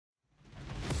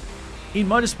In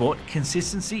motorsport,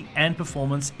 consistency and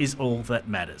performance is all that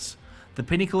matters. The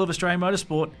pinnacle of Australian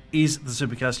motorsport is the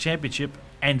Supercars Championship,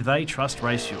 and they trust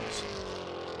Race Fuels.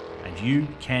 And you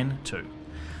can too.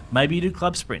 Maybe you do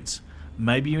club sprints,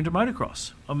 maybe you're into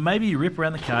motocross, or maybe you rip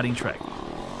around the karting track.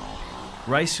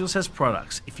 Race Fuels has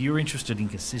products if you're interested in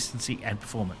consistency and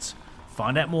performance.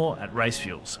 Find out more at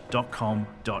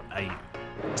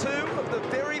racefuels.com.au. Two of the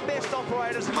very best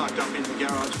operators parked up in the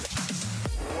garage.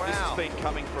 Wow. This has been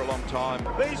coming for a long time.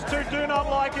 These two do not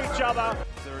like each other.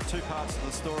 There are two parts of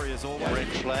the story as always. Red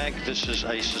flag, this is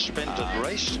a suspended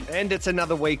race. And it's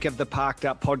another week of the Parked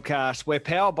Up podcast. We're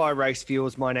powered by Race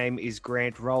Fuels. My name is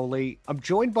Grant Rowley. I'm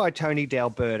joined by Tony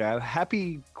D'Alberto.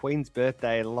 Happy Queen's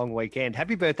birthday and a long weekend.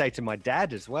 Happy birthday to my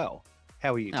dad as well.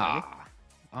 How are you, Tony?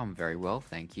 I'm very well,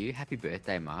 thank you. Happy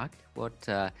birthday, Mark.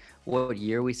 What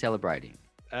year are we celebrating?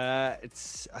 I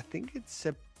think it's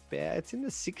in the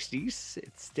 60s.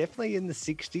 It's definitely in the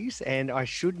 60s, and I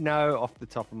should know off the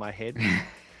top of my head,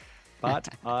 but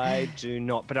I do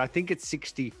not. But I think it's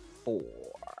 64.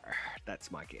 That's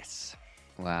my guess.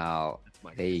 Wow.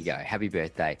 My there guess. You go. Happy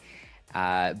birthday.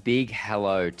 Big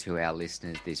hello to our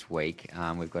listeners this week.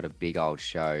 We've got a big old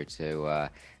show to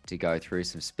go through.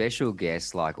 Some special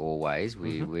guests, like always.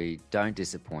 We don't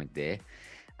disappoint there.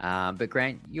 But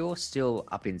Grant, you're still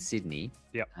up in Sydney.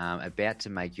 Yep. About to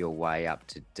make your way up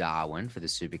to Darwin for the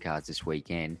Supercars this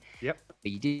weekend. Yep. But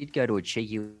you did go to a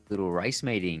cheeky little race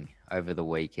meeting over the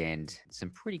weekend. Some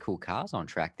pretty cool cars on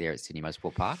track there at Sydney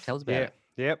Motorsport Park. Tell us about it.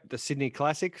 Yep, the Sydney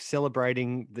Classic,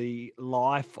 celebrating the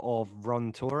life of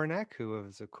Ron Toranak, who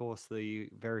was, of course, the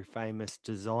very famous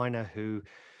designer who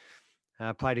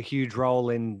played a huge role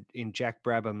in Jack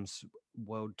Brabham's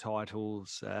world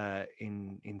titles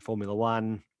in Formula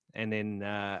One, and then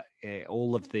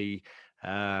all of the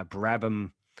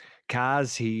Brabham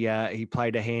cars. He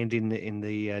played a hand in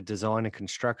the design and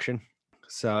construction.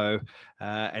 So,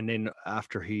 and then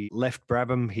after he left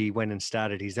Brabham, he went and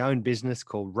started his own business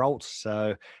called Rolt.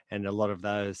 So, and a lot of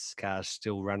those cars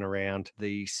still run around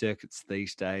the circuits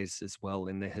these days as well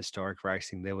in the historic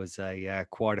racing. There was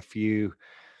quite a few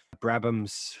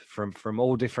Brabhams from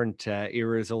all different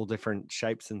eras, all different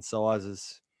shapes and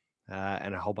sizes,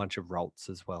 and a whole bunch of Rolts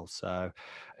as well. So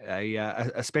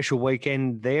a special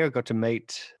weekend there. Got to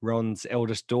meet Ron's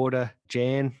eldest daughter,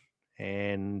 Jan,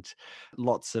 and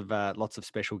lots of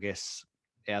special guests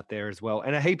out there as well,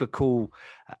 and a heap of cool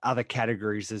other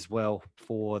categories as well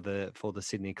for the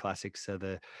Sydney Classic. So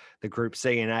the Group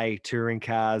C and A touring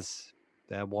cars,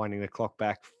 winding the clock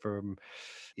back from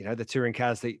the touring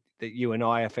cars that you and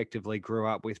I effectively grew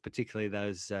up with, particularly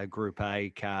those Group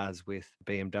A cars with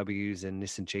BMWs and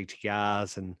Nissan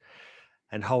GTRs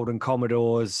and Holden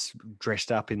Commodores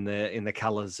dressed up in the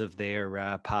colours of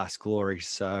their past glories.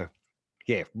 So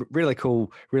yeah, really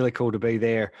cool to be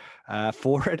there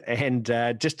for it, and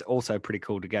just also pretty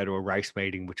cool to go to a race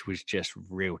meeting, which was just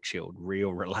real chilled,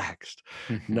 real relaxed.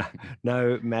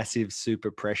 No massive super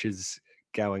pressures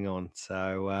going on.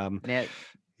 So now,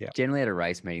 generally at a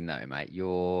race meeting though, mate,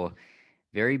 you're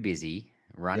very busy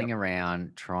running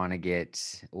around trying to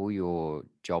get all your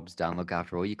jobs done, look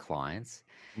after all your clients.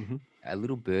 Mm-hmm. A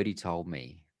little birdie told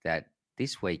me that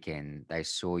this weekend they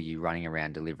saw you running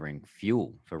around delivering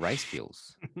fuel for Race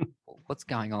Fuels. What's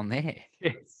going on there?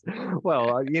 Yes.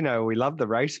 Well, we love the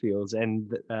Race Fuels,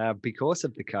 and because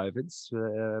of the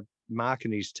COVIDs, Mark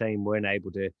and his team weren't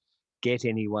able to get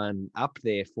anyone up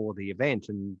there for the event,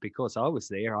 and because I was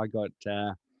there, I got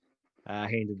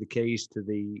handed the keys to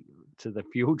the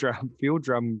fuel drum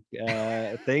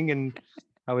thing, and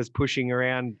I was pushing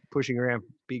around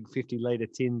big 50-litre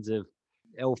tins of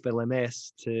Elf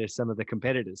LMS to some of the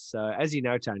competitors. So as you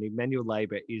know, Tony, manual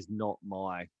labour is not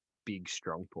my big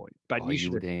strong point. But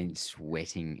you were then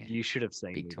sweating. You should have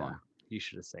seen big me. time. You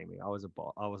should have seen me. I was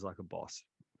like a boss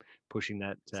pushing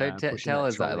that. So tell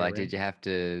us though, around. did you have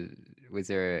to? Was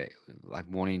there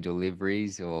morning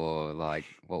deliveries, or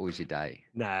what was your day?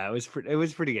 No, it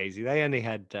was pretty easy. They only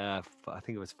had I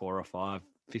think it was 4 or 5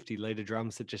 50-litre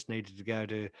drums that just needed to go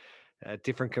to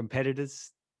different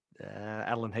competitors.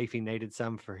 Alan Heafy needed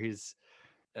some for his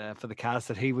for the cars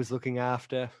that he was looking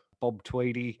after. Bob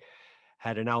Tweedy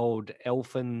had an old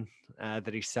Elfin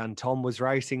that his son Tom was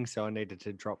racing, so I needed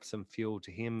to drop some fuel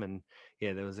to him, and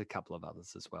there was a couple of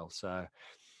others as well. So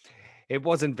it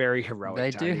wasn't very heroic. They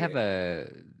do have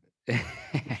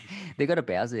they've got a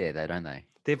Bowser there though, don't they?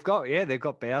 They've got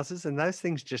Bowsers, and those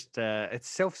things just it's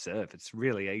self-serve. It's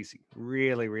really easy,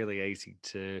 really, really easy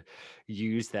to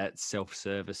use that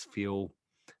self-service fuel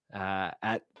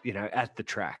at the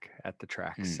track.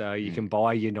 So you can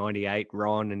buy your 98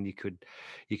 Ron, and you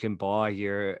can buy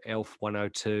your Elf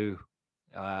 102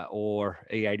 or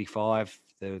E85,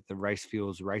 the Race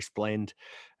Fuels race blend.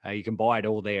 You can buy it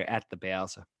all there at the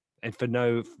Bowser, and for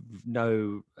no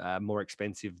more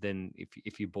expensive than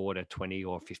if you bought a 20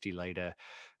 or 50 litre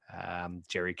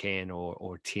jerry can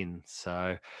or tin.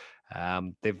 So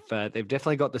they've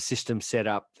definitely got the system set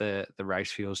up, the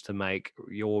Race Fuels, to make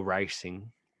your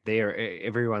racing there,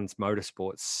 everyone's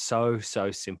motorsports,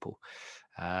 so simple.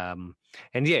 And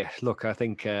yeah, look, I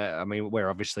think, we're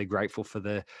obviously grateful for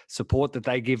the support that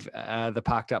they give the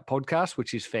Parked Up podcast,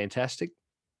 which is fantastic.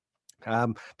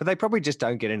 But they probably just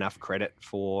don't get enough credit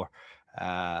for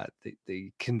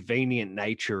the convenient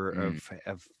nature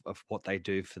of what they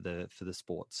do for the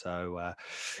sport. So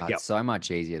it's so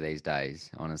much easier these days.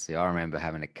 Honestly, I remember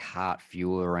having to cart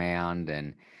fuel around,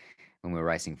 and when we were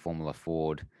racing Formula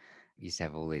Ford, we used to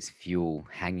have all this fuel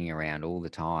hanging around all the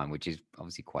time, which is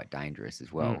obviously quite dangerous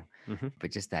as well. Mm-hmm.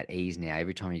 But just that ease now,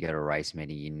 every time you go to a race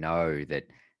meeting, you know that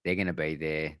they're going to be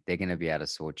there. They're going to be able to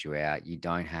sort you out. You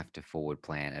don't have to forward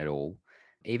plan at all.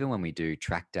 Even when we do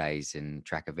track days and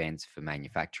track events for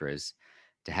manufacturers,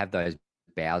 to have those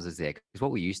Bowsers there, because what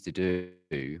we used to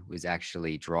do was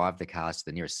actually drive the cars to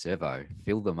the nearest servo,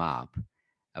 fill them up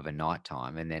of a night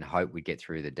time, and then hope we'd get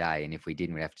through the day. And if we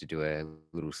didn't, we'd have to do a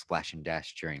little splash and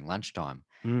dash during lunchtime.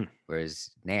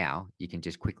 Whereas now you can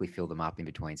just quickly fill them up in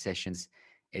between sessions.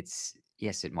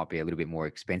 Yes, it might be a little bit more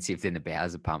expensive than the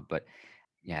Bowser pump, but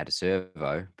you had a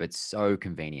servo, but so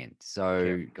convenient,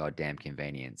 goddamn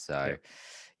convenient. So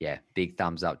yeah, big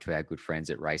thumbs up to our good friends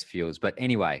at Race Fuels. But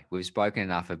anyway, we've spoken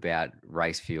enough about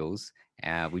Race Fuels.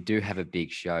 We do have a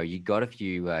big show. You got a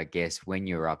few guests when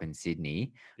you were up in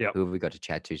Sydney. Yep. Who have we got to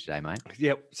chat to today, mate?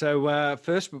 Yep. So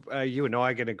first, you and I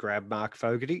are going to grab Mark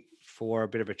Fogarty for a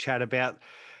bit of a chat about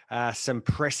some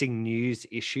pressing news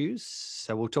issues.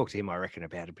 So we'll talk to him, I reckon,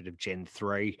 about a bit of Gen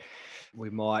 3. We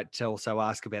might also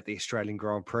ask about the Australian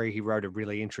Grand Prix. He wrote a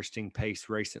really interesting piece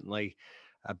recently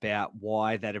about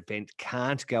why that event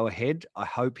can't go ahead. I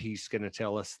hope he's going to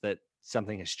tell us that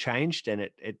something has changed and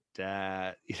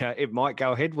it might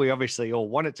go ahead. We obviously all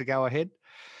want it to go ahead,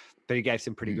 but he gave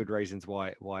some pretty good reasons why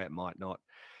it might not.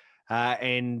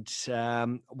 And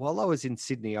while I was in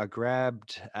Sydney, I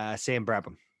grabbed Sam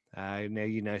Brabham. Now,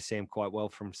 you know Sam quite well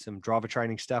from some driver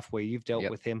training stuff where you've dealt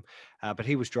with him, but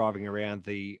he was driving around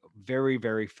the very,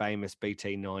 very famous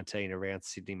BT19 around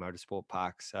Sydney Motorsport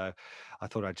Park. So I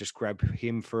thought I'd just grab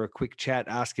him for a quick chat,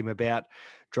 ask him about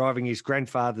driving his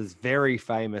grandfather's very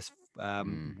famous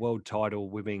world title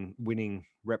winning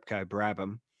Repco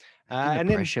Brabham. And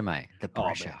the pressure, mate. The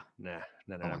pressure. No,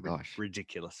 my gosh.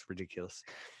 Ridiculous.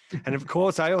 And of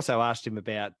course, I also asked him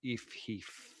about if he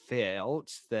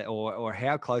felt that, or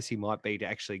how close he might be to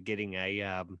actually getting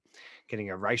a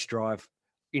race drive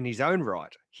in his own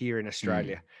right here in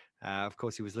Australia. Of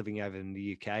course, he was living over in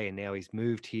the UK, and now he's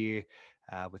moved here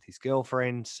with his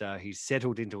girlfriend. So he's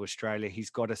settled into Australia. He's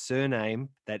got a surname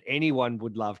that anyone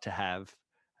would love to have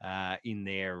in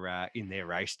their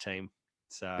race team.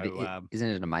 So isn't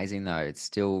it amazing though? It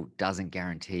still doesn't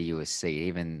guarantee you a seat,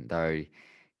 even though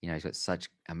he's got such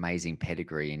amazing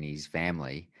pedigree in his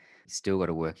family. He's still got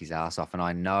to work his ass off. And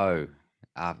I know,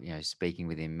 speaking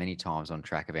with him many times on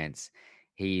track events,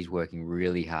 he's working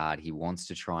really hard. He wants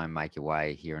to try and make a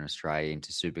way here in Australia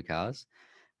into supercars.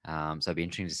 So it'd be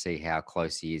interesting to see how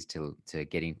close he is to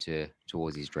getting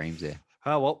towards his dreams there.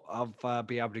 Oh, well, I'll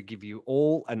be able to give you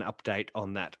all an update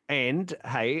on that. And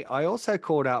hey, I also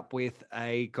caught up with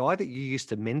a guy that you used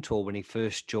to mentor when he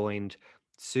first joined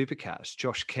Supercars,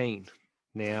 Josh Keane.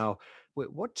 Now,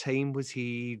 what team was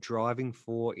he driving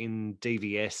for in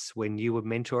DVS when you were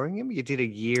mentoring him? You did a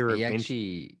year of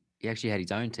he actually had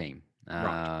his own team.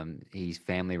 Right. His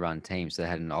family-run team. So they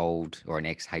had an old or an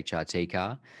ex-HRT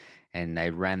car, and they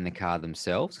ran the car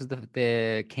themselves because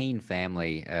the Keane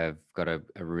family have got a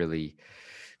really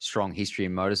strong history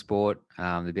in motorsport.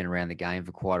 They've been around the game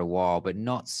for quite a while, but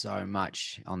not so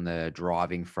much on the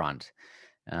driving front.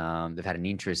 They've had an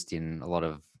interest in a lot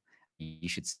of, you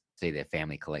should see their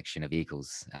family collection of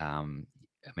vehicles.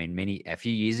 A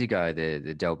few years ago,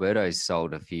 the Delbertos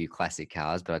sold a few classic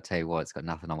cars, but I tell you what, it's got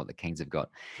nothing on what the Keens have got.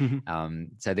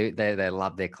 So they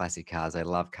love their classic cars. They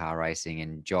love car racing,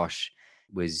 and Josh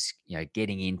was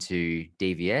getting into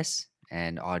DVS,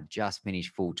 and I'd just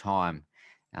finished full time.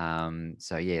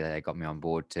 So yeah, they got me on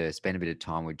board to spend a bit of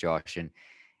time with Josh, and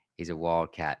he's a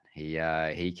wildcat.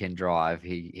 He can drive.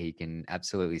 He can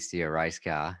absolutely steer a race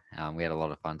car. We had a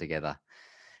lot of fun together.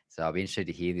 So I'll be interested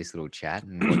to hear this little chat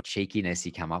and what cheekiness he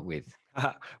come up with.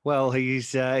 Well,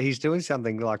 he's doing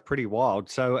something like pretty wild.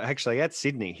 So actually at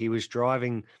Sydney, he was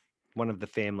driving one of the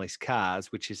family's cars,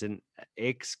 which is an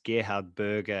ex-Gerhard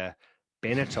Berger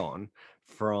Benetton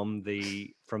from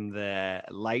the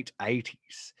late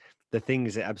 80s. The thing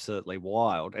is absolutely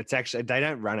wild. It's actually, they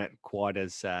don't run it quite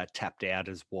as tapped out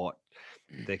as what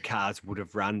the cars would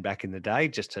have run back in the day,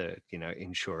 just to,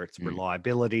 ensure its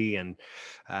reliability and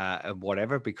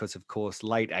whatever, because of course,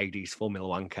 late 80s Formula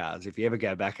One cars, if you ever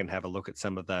go back and have a look at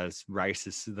some of those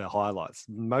races, the highlights,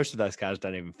 most of those cars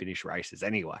don't even finish races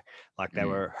anyway. Like they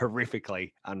were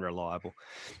horrifically unreliable.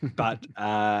 But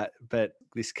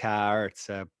this car, it's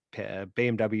a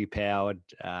BMW powered,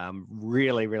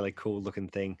 really, really cool looking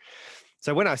thing.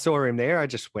 So when I saw him there, I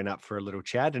just went up for a little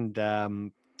chat,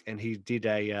 and he did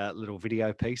a little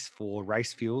video piece for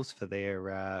Race Fuels for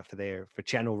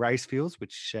Channel Race Fuels,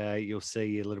 which you'll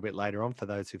see a little bit later on for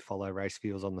those who follow Race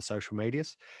Fuels on the social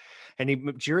medias.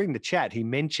 And during the chat, he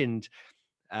mentioned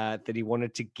that he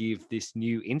wanted to give this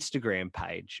new Instagram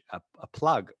page a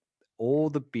plug. All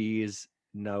the beers,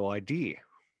 no idea.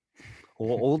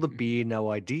 Or all the beer,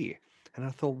 no idea. And I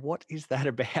thought, what is that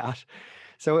about?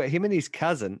 So him and his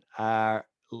cousin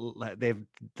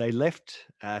they left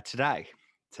today,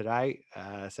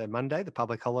 so Monday, the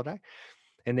public holiday,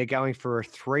 and they're going for a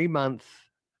 3-month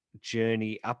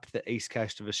journey up the east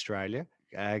coast of Australia,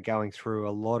 going through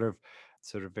a lot of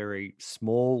sort of very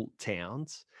small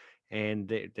towns, and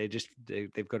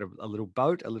they've got a little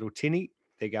boat, a little tinny.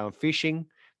 They're going fishing.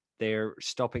 They're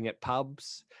stopping at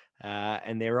pubs.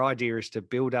 And their idea is to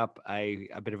build up a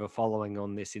bit of a following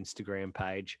on this Instagram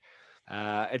page.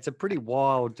 It's a pretty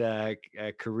wild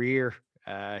career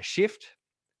shift.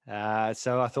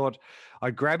 So I thought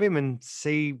I'd grab him and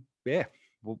see, where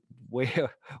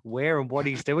and what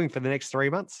he's doing for the next 3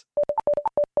 months.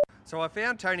 So I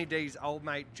found Tony D's old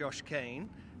mate Josh Keane.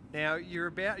 Now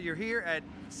you're here at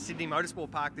Sydney Motorsport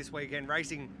Park this weekend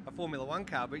racing a Formula One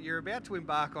car, but you're about to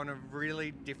embark on a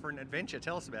really different adventure.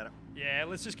 Tell us about it. Yeah,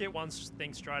 let's just get one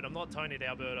thing straight. I'm not Tony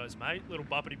D'Alberto's mate, little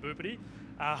buppity boopity.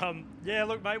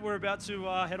 Look, mate, we're about to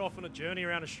head off on a journey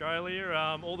around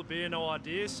Australia. All the beer, no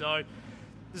idea. So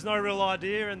there's no real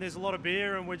idea, and there's a lot of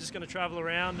beer, and we're just going to travel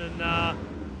around and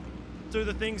do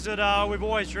the things that we've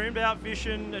always dreamed about: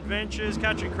 fishing, adventures,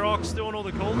 catching crocs, doing all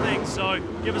the cool things. So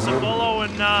give us a follow,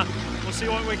 and we'll see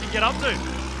what we can get up to.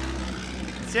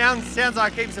 Sounds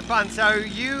like heaps of fun. So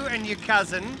you and your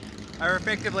cousin are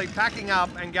effectively packing up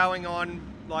and going on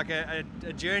like a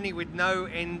journey with no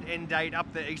end date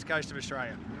up the east coast of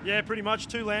Australia. Yeah, pretty much.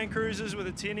 2 Land Cruisers with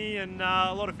a tinny and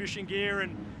a lot of fishing gear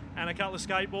and a couple of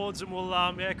skateboards, and we'll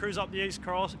cruise up the east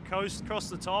coast, cross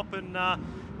the top, and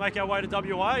make our way to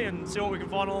WA and see what we can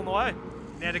find along the way.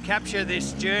 Now, to capture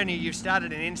this journey, you've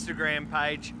started an Instagram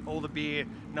page, All the Beer,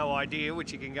 No Idea,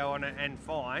 which you can go on and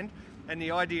find. And the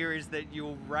idea is that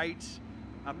you'll rate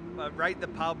the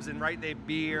pubs and rate their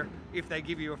beer if they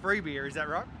give you a free beer. Is that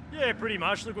right? Yeah, pretty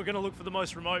much. Look, we're going to look for the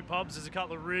most remote pubs. There's a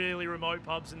couple of really remote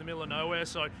pubs in the middle of nowhere,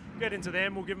 so get into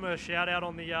them. We'll give them a shout out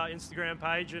on the Instagram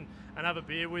page and have a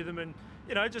beer with them, and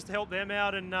just to help them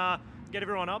out and get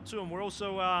everyone up to them. We're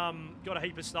also got a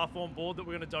heap of stuff on board that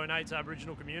we're going to donate to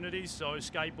Aboriginal communities, so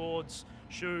skateboards,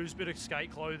 shoes, bit of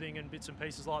skate clothing and bits and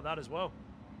pieces like that as well.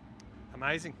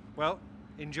 Amazing. Well,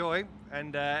 enjoy,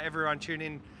 and everyone tune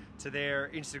in to their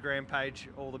Instagram page,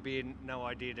 All the Beer, No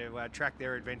Idea, to track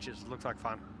their adventures. It looks like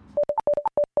fun.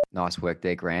 Nice work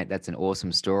there, Grant. That's an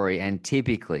awesome story, and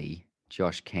typically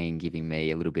Josh Keane giving me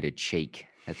a little bit of cheek.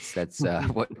 That's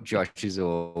what Josh is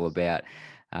all about.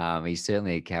 He's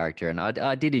certainly a character, and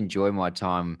I did enjoy my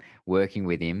time working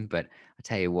with him, but I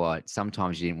tell you what,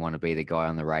 sometimes you didn't want to be the guy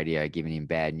on the radio giving him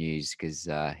bad news, because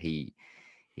he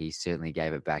certainly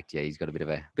gave it back to you. He's got a bit of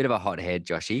a hot head,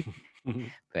 Joshy,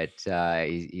 but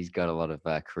he's got a lot of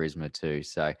charisma too.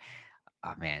 So,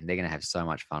 oh man, they're going to have so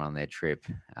much fun on their trip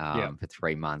for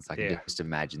 3 months. I can just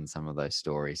imagine some of those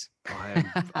stories.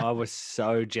 I was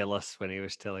so jealous when he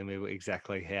was telling me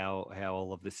exactly how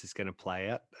all of this is going to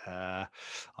play out.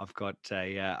 I've got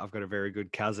a very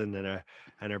good cousin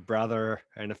and a brother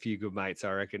and a few good mates,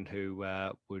 I reckon, who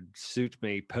would suit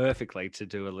me perfectly to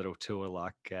do a little tour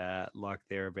like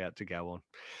they're about to go on.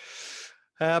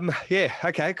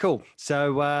 Okay, cool.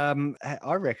 So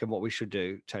I reckon what we should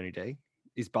do, Tony D,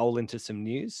 is bowl into some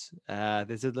news. There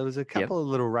was a couple of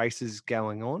little races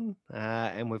going on,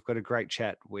 and we've got a great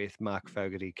chat with Mark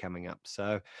Fogarty coming up.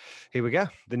 So here we go,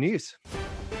 the news.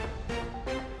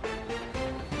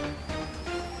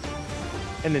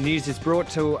 And the news is brought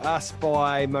to us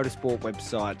by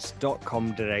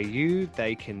motorsportwebsites.com.au.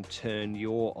 They can turn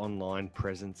your online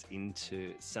presence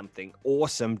into something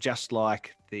awesome, just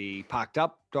like the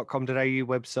parkedup.com.au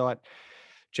website,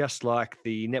 just like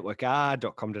the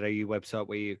networkr.com.au website,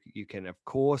 where you can, of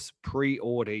course,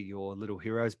 pre-order your Little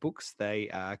Heroes books. They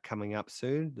are coming up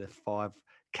soon, the 5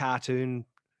 cartoon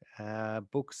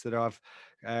books that I've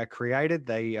created.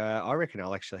 I reckon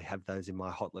I'll actually have those in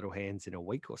my hot little hands in a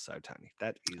week or so, Tony.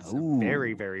 That is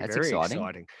very, Ooh, very, that's very exciting.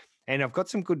 exciting. And I've got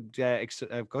some good,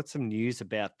 I've got some news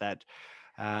about that.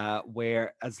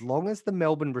 Where as long as the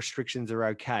Melbourne restrictions are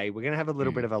okay, we're going to have a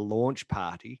little bit of a launch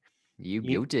party. You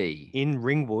beauty. In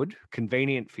Ringwood,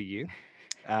 convenient for you,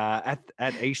 at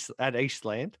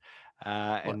Eastland.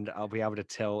 And I'll be able to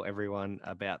tell everyone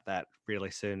about that really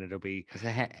soon. It'll be. So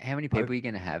how many people are you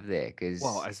going to have there? Because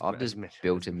I've just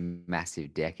built a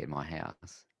massive deck at my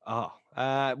house. Oh,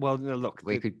 well, no, look.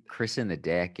 We could christen the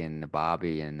deck and the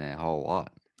Barbie and the whole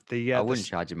lot. I wouldn't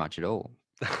charge you much at all.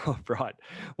 Oh, right.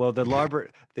 Well, the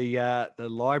library, the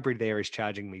library there is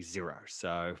charging me $0.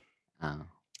 So.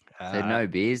 So no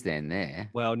beers then there.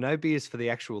 Well, no beers for the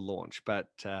actual launch, but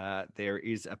there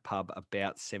is a pub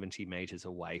about 70 meters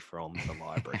away from the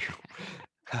library.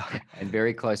 And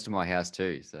very close to my house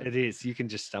too. So it is. You can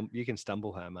just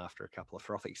stumble home after a couple of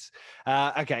frothies.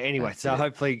 Okay. Anyway, so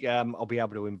hopefully I'll be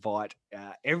able to invite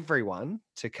everyone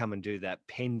to come and do that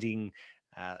pending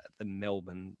the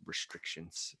Melbourne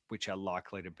restrictions, which are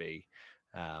likely to be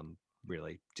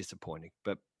really disappointing,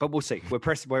 but we'll see.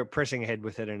 We're pressing ahead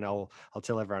with it, and I'll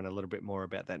tell everyone a little bit more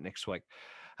about that next week.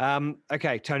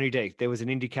 Okay, Tony D, there was an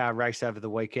IndyCar race over the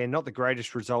weekend. Not the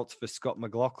greatest results for Scott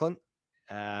McLaughlin.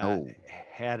 How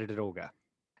did it all go?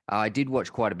 I did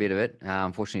watch quite a bit of it.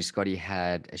 Unfortunately, Scotty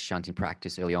had a shunt in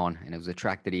practice early on, and it was a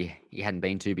track that he hadn't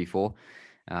been to before.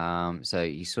 So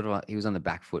he was on the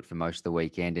back foot for most of the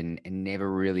weekend and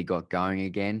never really got going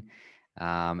again.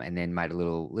 And then made a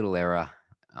little error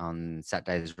on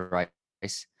Saturday's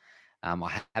race.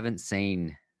 I haven't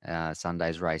seen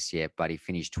Sunday's race yet, but he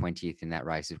finished 20th in that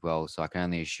race as well. So I can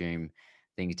only assume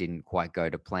things didn't quite go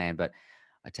to plan. But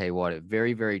I tell you what, a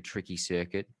very, very tricky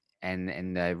circuit.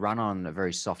 And they run on a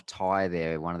very soft tyre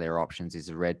there. One of their options is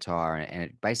a red tyre, and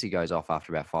it basically goes off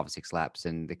after about 5 or 6 laps.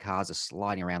 And the cars are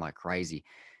sliding around like crazy.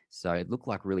 So it looked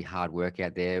like really hard work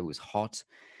out there. It was hot.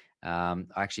 I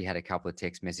actually had a couple of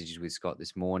text messages with Scott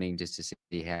this morning just to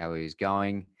see how he was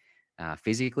going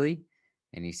physically.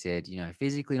 And he said,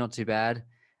 physically not too bad.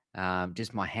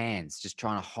 Just my hands, just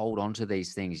trying to hold on to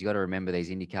these things. You got to remember these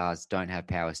Indy cars don't have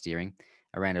power steering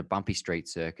around a bumpy street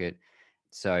circuit.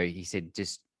 So he said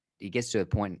he gets to a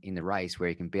point in the race where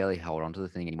he can barely hold on to the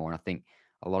thing anymore. And I think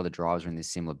a lot of the drivers are in this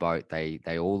similar boat.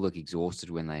 They all look exhausted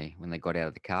when they got out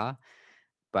of the car.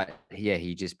 But yeah,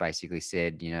 he just basically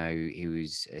said, he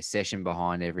was a session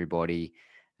behind everybody,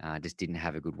 just didn't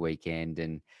have a good weekend.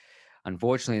 And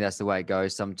unfortunately, that's the way it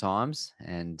goes sometimes.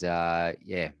 And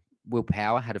Will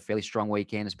Power had a fairly strong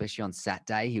weekend, especially on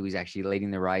Saturday. He was actually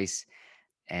leading the race,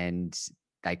 and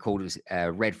they called it a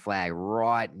red flag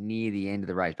right near the end of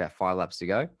the race, about 5 laps to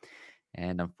go.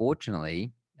 And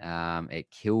unfortunately, it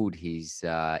killed his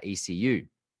ECU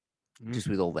just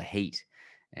with all the heat.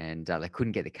 And they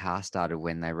couldn't get the car started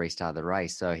when they restarted the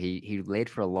race. So he led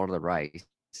for a lot of the race,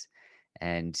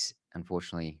 and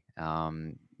unfortunately,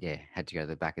 had to go to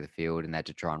the back of the field and had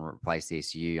to try and replace the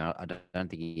ECU. I don't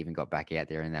think he even got back out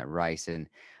there in that race. And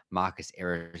Marcus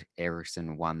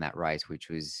Ericsson won that race, which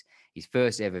was his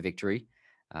first ever victory.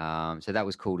 So that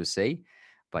was cool to see.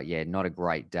 But yeah, not a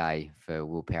great day for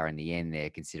Will Power in the end there,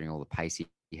 considering all the pace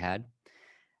he had.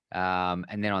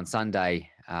 And then on Sunday,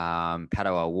 Pato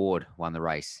O'Ward won the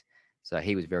race. So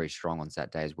he was very strong on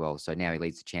Saturday as well. So now he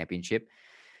leads the championship.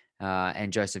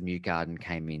 And Joseph Newgarden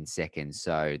came in second.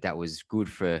 So that was good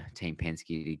for Team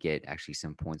Penske to get actually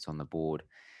some points on the board.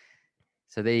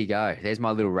 So there you go. There's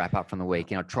my little wrap up from the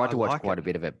weekend. I tried to watch quite a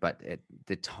bit of it, but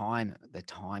the time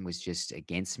was just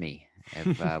against me.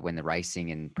 When the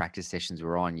racing and practice sessions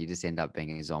were on, you just end up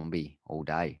being a zombie all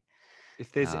day.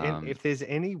 If there's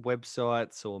any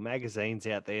websites or magazines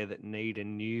out there that need a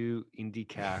new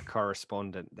IndyCar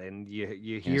correspondent, then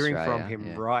you're hearing from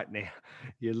him right now.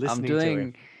 You're listening to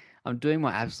him. I'm doing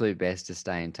my absolute best to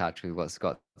stay in touch with what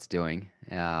Scott's doing.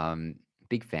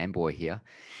 Big fanboy here.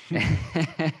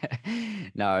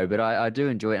 No, but I do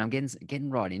enjoy it. I'm getting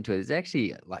right into it. It's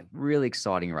actually like really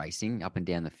exciting racing up and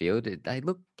down the field. They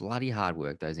look bloody hard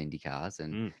work, those Indy cars,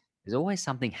 and there's always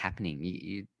something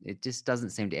happening. It just doesn't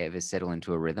seem to ever settle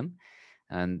into a rhythm.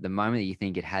 And the moment that you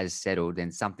think it has settled,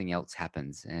 then something else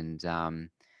happens. And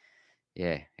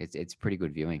it's pretty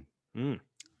good viewing.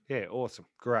 Yeah, awesome,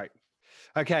 great.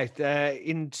 Okay,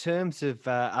 in terms of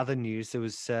other news, there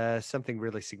was something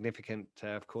really significant.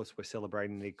 Of course, we're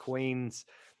celebrating the Queen's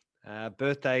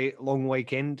birthday long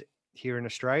weekend here in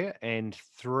Australia, and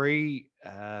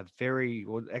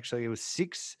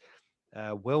 6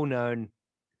 well-known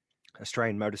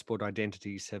Australian motorsport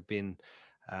identities have been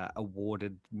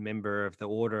awarded member of the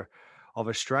Order of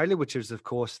Australia, which is, of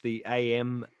course, the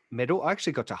AM medal. I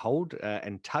actually got to hold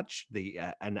and touch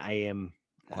an AM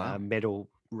medal.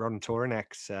 Ron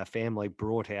Torinak's family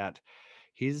brought out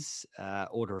his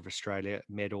Order of Australia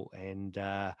medal, and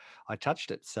I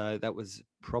touched it. So that was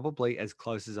probably as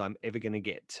close as I'm ever going to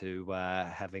get to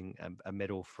having a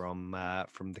medal from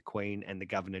the Queen and the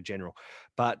Governor General.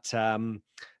 But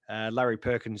Larry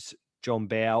Perkins, John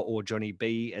Bowe, or Johnny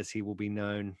B, as he will be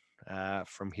known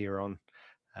from here on,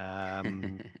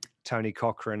 Tony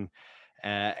Cochrane,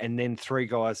 and then three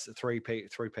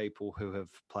people who have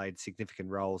played significant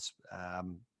roles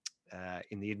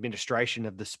in the administration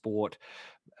of the sport.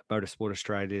 Motorsport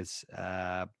Australia's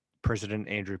President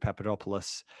Andrew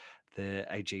Papadopoulos, the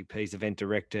AGP's event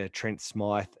director Trent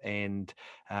Smythe, and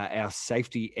our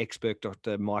safety expert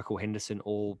Dr. Michael Henderson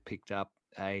all picked up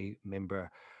a member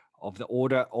of the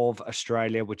Order of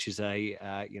Australia, which is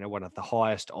one of the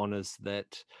highest honours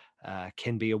that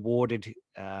can be awarded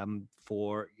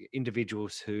for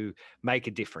individuals who make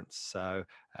a difference. So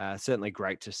certainly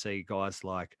great to see guys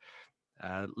like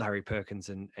Larry Perkins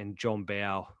and John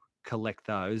Bowe collect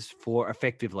those for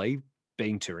effectively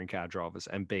being touring car drivers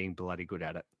and being bloody good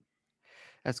at it.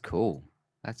 That's cool.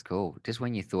 Just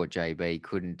when you thought JB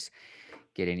couldn't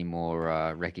get any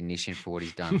more recognition for what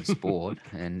he's done in the sport,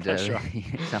 and right.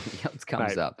 Something else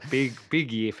comes up.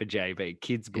 Big year for JB.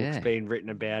 Kids' books being written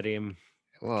about him.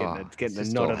 Getting a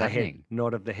nod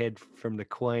of the head from the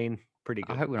Queen. Pretty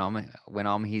good. I hope when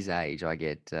I'm his age, I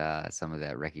get some of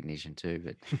that recognition too,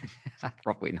 but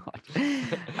probably not.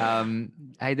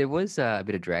 Hey, there was a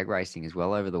bit of drag racing as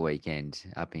well over the weekend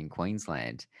up in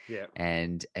Queensland. Yeah.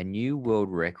 And a new world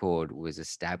record was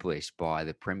established by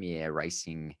the Premier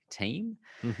Racing team.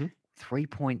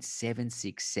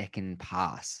 3.76 second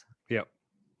pass. Yep.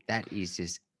 That is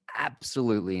just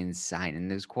absolutely insane.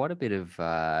 And there's quite a bit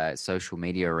of social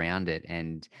media around it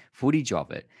and footage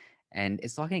of it. And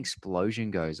it's like an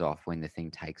explosion goes off when the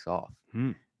thing takes off.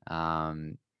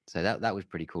 So that was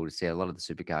pretty cool to see. A lot of the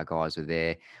supercar guys were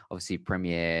there. Obviously,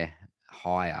 Premier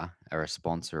Hire are a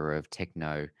sponsor of Team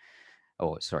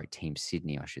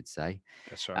Sydney, I should say.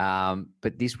 That's right.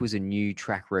 But this was a new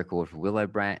track record for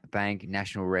Willowbank,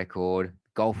 national record,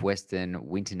 Gulf Western,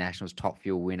 Winter Nationals, Top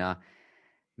Fuel winner.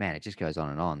 Man, it just goes on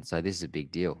and on. So this is a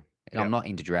big deal. Yep. I'm not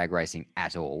into drag racing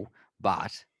at all,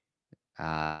 but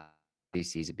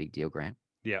this is a big deal, Grant.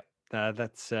 Yeah,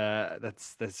 that's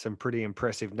some pretty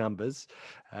impressive numbers.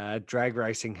 Drag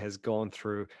racing has gone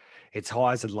through its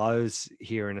highs and lows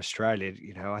here in Australia.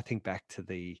 You know, I think back to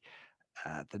the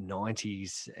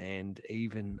 90s and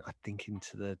even I think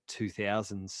into the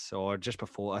 2000s or just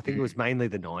before. I think it was mainly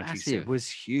the 90s. Massive. It was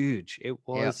huge. It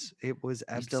was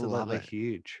absolutely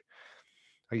huge.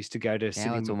 I used to go to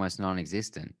now it's almost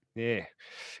non-existent. Yeah,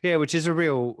 which is a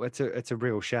real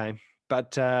shame.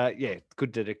 But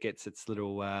good that it gets its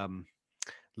little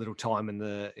time in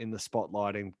the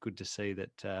spotlight, and good to see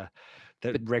that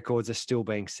records are still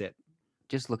being set.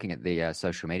 Just looking at the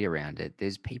social media around it,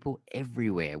 there's people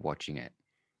everywhere watching it,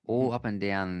 all up and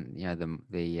down,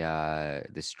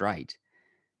 the straight,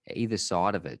 either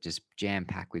side of it, just jam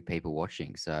packed with people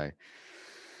watching. So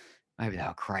maybe they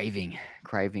were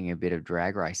craving a bit of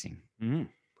drag racing.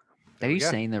 Have you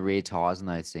seen the rear tires on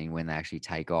those things when they actually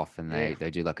take off and they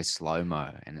do like a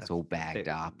slow-mo and it's all bagged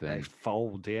up and they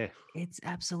fold? Yeah, it's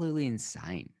absolutely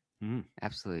insane.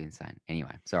 Absolutely insane.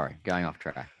 Anyway, sorry, going off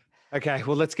track. Okay,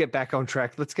 well, let's get back on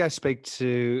track. Let's go speak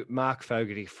to Mark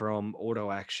Fogarty from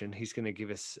Auto Action. He's going to give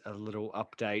us a little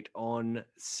update on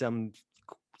some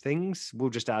things. We'll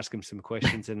just ask him some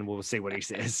questions and we'll see what he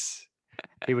says.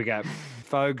 Here we go.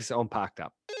 Fogs on Parked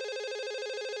Up.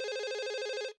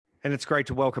 And it's great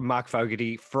to welcome Mark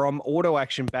Fogarty from Auto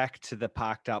Action back to the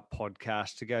Parked Up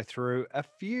podcast to go through a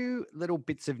few little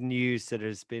bits of news that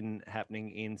has been happening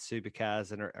in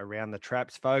supercars and around the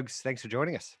traps. Fogs, thanks for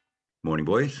joining us. Morning,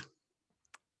 boys.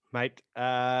 Mate,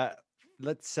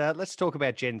 let's talk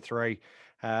about Gen 3.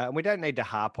 And we don't need to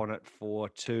harp on it for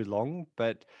too long,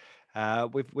 but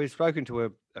we've spoken to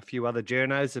a few other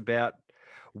journos about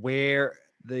where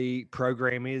the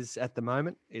program is at the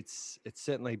moment. It's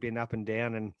certainly been up and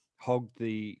down and hogged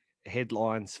the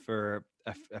headlines for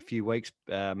a few weeks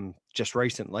just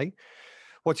recently.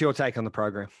 What's your take on the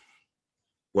program?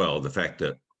 Well, the fact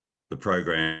that the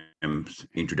program's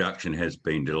introduction has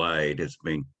been delayed has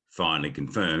been finally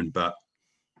confirmed, but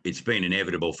it's been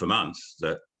inevitable for months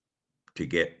that to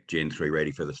get Gen 3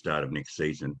 ready for the start of next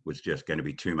season was just going to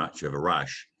be too much of a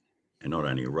rush, and not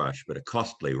only a rush, but a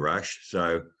costly rush.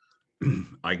 So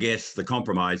I guess the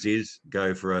compromise is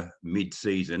go for a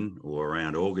mid-season or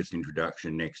around August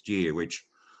introduction next year, which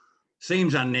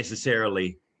seems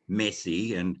unnecessarily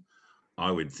messy and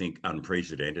I would think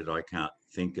unprecedented. I can't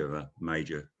think of a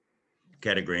major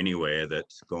category anywhere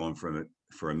that's gone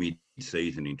for a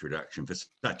mid-season introduction for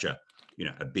such a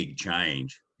big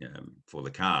change for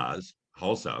the cars,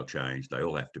 wholesale change. They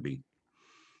all have to be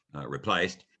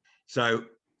replaced. So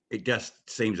it just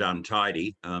seems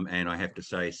untidy, and I have to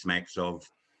say smacks of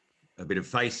a bit of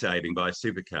face saving by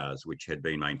Supercars, which had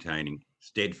been maintaining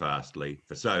steadfastly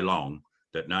for so long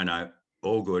that no,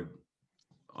 all good,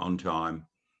 on time,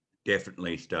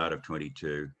 definitely start of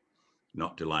 22,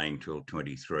 not delaying till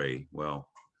 23. Well,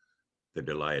 the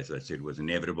delay, as I said, was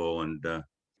inevitable, and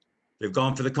they've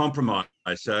gone for the compromise.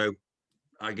 So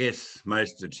I guess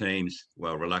most of the teams,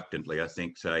 well, reluctantly, I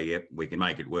think, say, yep, we can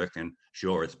make it work, and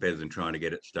sure, it's better than trying to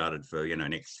get it started for,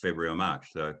 next February or March.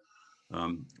 So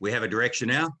we have a direction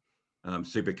now.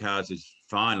 Supercars is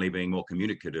finally being more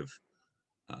communicative,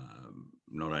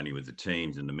 not only with the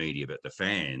teams and the media, but the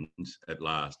fans at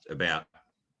last, about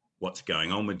what's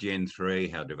going on with Gen 3,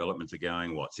 how developments are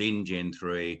going, what's in Gen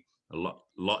 3.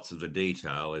 Lots of the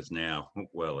detail is now,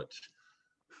 well, it's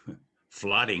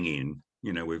flooding in.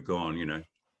 We've gone,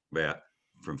 about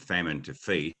from famine to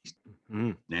feast.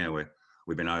 Now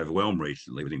we've been overwhelmed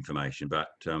recently with information, but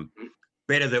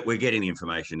better that we're getting the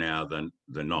information now than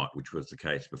not, which was the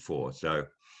case before. So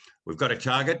we've got a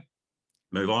target.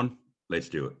 Move on. Let's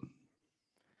do it.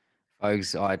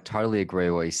 Folks, I totally agree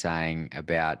with what you're saying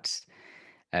about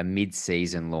a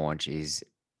mid-season launch is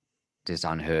just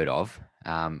unheard of.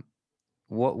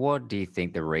 What do you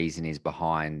think the reason is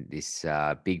behind this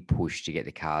big push to get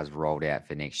the cars rolled out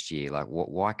for next year? Like,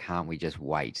 why can't we just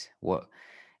wait? What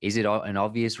is it? An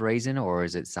obvious reason, or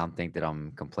is it something that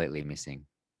I'm completely missing?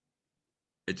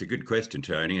 It's a good question,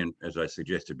 Tony. And as I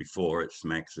suggested before, it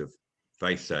smacks of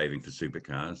face saving for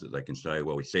Supercars, that they can say,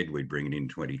 well, we said we'd bring it in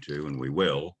 22 and we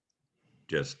will,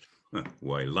 just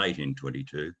way late in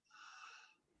 22.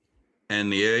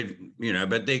 And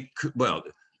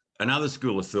another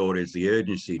school of thought is the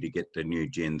urgency to get the new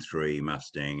Gen 3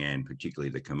 Mustang and particularly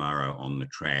the Camaro on the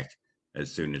track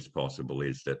as soon as possible,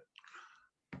 is that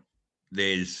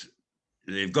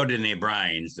they've got it in their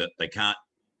brains that they can't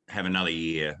have another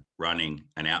year running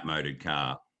an outmoded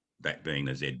car, that being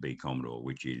the ZB Commodore,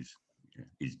 which is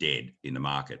dead in the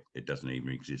market. It doesn't even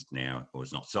exist now, or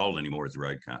it's not sold anymore as a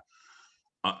road car.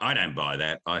 I don't buy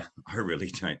that. I really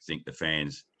don't think the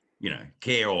fans,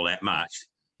 care all that much.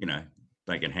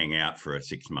 They can hang out for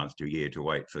 6 months to a year to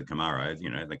wait for the Camaro.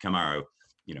 The Camaro,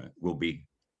 will be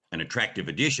an attractive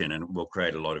addition and will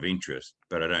create a lot of interest,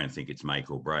 but I don't think it's make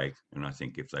or break. And I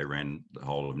think if they ran the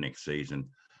whole of next season,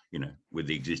 with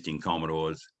the existing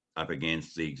Commodores up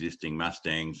against the existing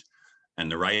Mustangs, and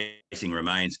the racing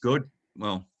remains good,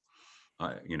 well,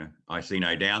 I see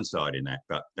no downside in that.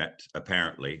 But that's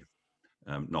apparently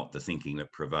not the thinking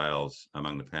that prevails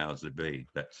among the powers that be.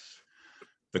 That's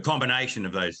the combination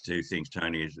of those two things,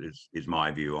 Tony, is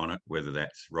my view on it. Whether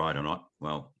that's right or not,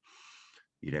 well,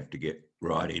 you'd have to get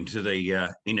right into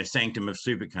the inner sanctum of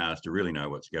Supercars to really know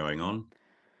what's going on.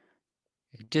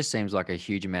 It just seems like a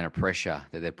huge amount of pressure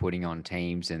that they're putting on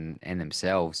teams and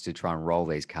themselves to try and roll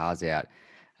these cars out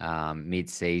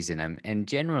mid-season. And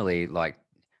generally, like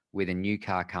with a new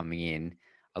car coming in,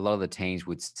 a lot of the teams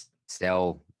would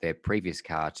sell their previous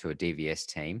car to a DVS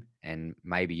team and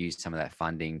maybe use some of that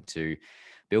funding to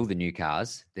build the new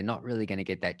cars. They're not really going to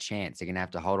get that chance. They're going to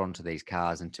have to hold on to these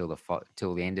cars until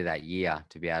the end of that year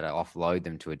to be able to offload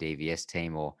them to a DVS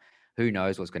team, or who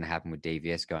knows what's going to happen with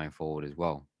DVS going forward as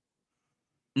well.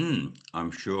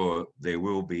 I'm sure there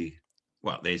will be,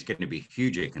 there's going to be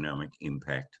huge economic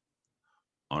impact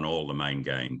on all the main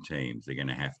game teams. They're going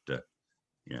to have to,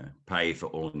 pay for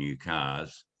all new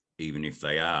cars, even if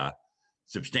they are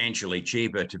substantially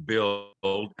cheaper to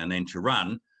build and then to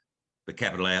run. The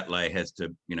capital outlay has to,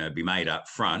 be made up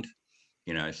front,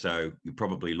 so you're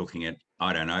probably looking at,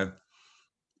 I don't know,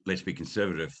 let's be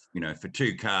conservative, for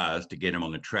 2 cars to get them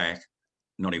on the track,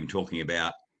 not even talking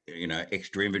about,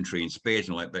 extra inventory and spares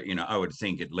and all that, but, I would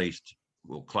think at least,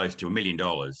 close to $1 million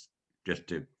just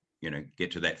to,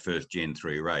 get to that first Gen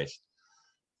 3 race.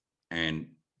 And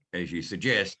as you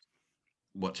suggest,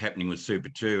 what's happening with Super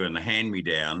 2 and the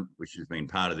hand-me-down, which has been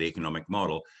part of the economic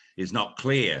model, is not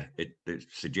clear. The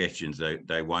suggestions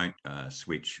they won't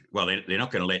switch. Well, they're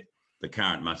not going to let the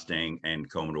current Mustang and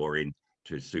Commodore in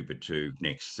to Super 2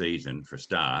 next season for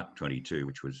start 22,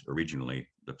 which was originally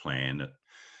the plan, that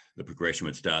the progression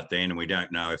would start then. And we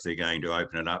don't know if they're going to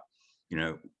open it up,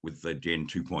 with the Gen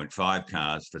 2.5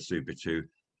 cars for Super 2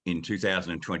 in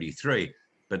 2023.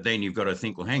 But then you've got to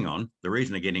think, well, hang on, the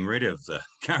reason they're getting rid of the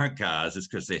current cars is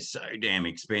because they're so damn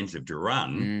expensive to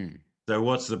run. So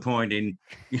what's the point in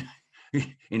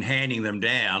handing them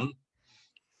down,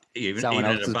 even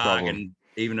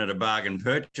at a bargain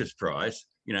purchase price,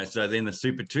 So then the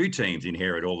Super 2 teams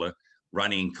inherit all the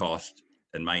running cost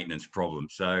and maintenance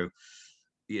problems. So,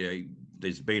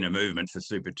 there's been a movement for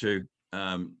Super 2,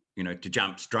 to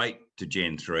jump straight to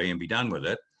Gen 3 and be done with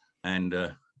it. And,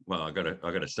 I got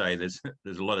to say there's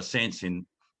a lot of sense in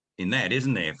that,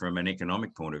 isn't there, from an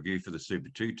economic point of view for the Super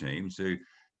 2 teams who,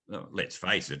 let's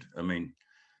face it, I mean,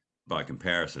 by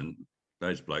comparison,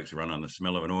 those blokes run on the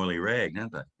smell of an oily rag,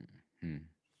 don't they?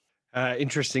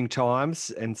 Interesting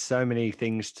times and so many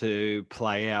things to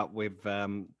play out. We've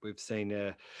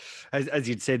seen, as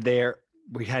you'd said there,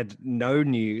 we had no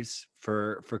news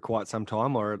for quite some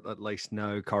time, or at least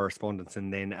no correspondence,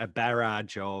 and then a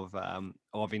barrage of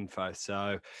info.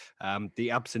 So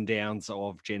the ups and downs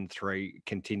of Gen 3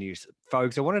 continues.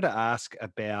 Folks, I wanted to ask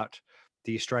about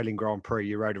the Australian Grand Prix.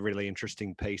 You wrote a really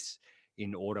interesting piece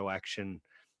in Auto Action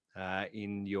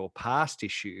in your past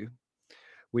issue,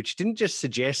 which didn't just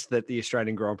suggest that the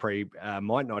Australian Grand Prix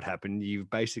might not happen. You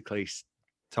basically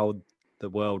told the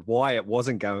world why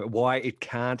it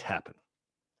can't happen.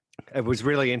 It was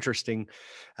really interesting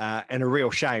and a real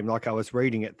shame. Like, I was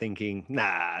reading it thinking,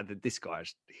 this guy,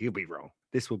 he'll be wrong.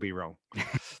 This will be wrong.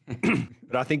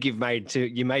 But I think you made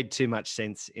too much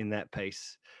sense in that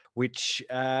piece, which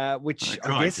I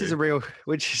guess is for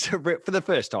the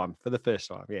first time,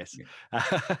 yes.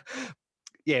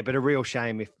 Yeah. But a real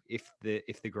shame if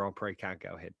the Grand Prix can't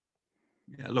go ahead.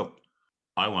 Yeah, look,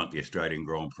 I want the Australian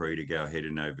Grand Prix to go ahead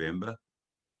in November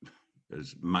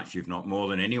as much, if not more,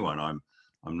 than anyone.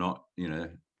 I'm not,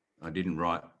 I didn't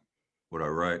write what I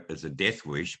wrote as a death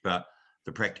wish, but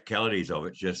the practicalities of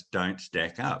it just don't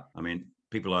stack up. I mean,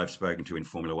 people I've spoken to in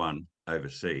Formula One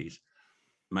overseas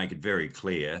make it very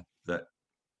clear that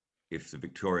if the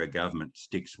Victoria government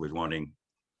sticks with wanting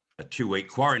a 2-week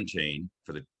quarantine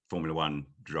for the Formula One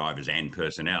drivers and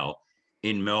personnel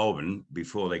in Melbourne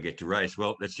before they get to race,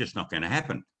 well, that's just not going to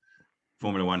happen.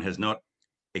 Formula One has not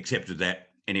accepted that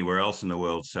anywhere else in the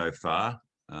world so far.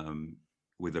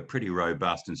 With a pretty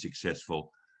robust and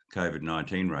successful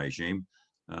COVID-19 regime.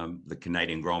 The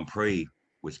Canadian Grand Prix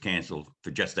was cancelled for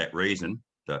just that reason,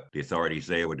 that the authorities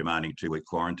there were demanding 2-week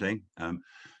quarantine.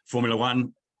 Formula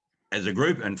One as a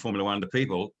group and Formula One the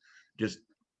people, just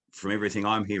from everything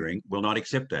I'm hearing, will not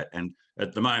accept that. And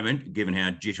at the moment, given how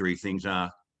jittery things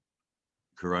are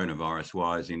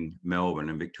coronavirus-wise in Melbourne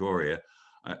and Victoria,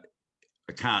 I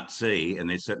can't see, and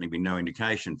there's certainly been no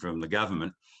indication from the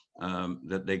government,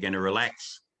 that they're going to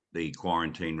relax the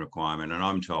quarantine requirement. And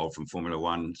I'm told from Formula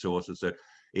One sources that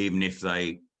even if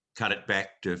they cut it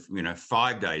back to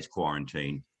 5 days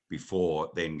quarantine before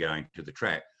then going to the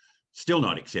track, still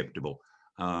not acceptable.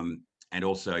 And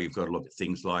also you've got to look at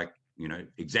things like,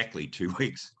 exactly 2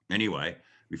 weeks anyway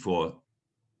before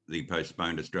the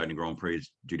postponed Australian Grand Prix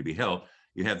is due to be held.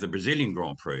 You have the Brazilian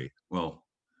Grand Prix. Well,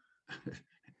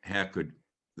 how could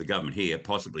the government here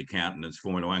possibly countenance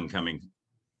Formula One coming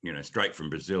straight from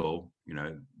Brazil,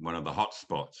 one of the hot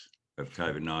spots of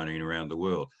COVID-19 around the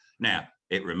world? Now,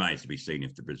 it remains to be seen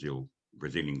if the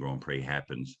Brazilian Grand Prix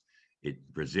happens.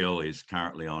 Brazil is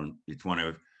currently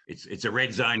it's a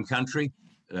red zone country,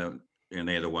 and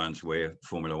they're the ones where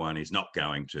Formula One is not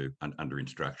going to, under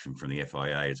instruction from the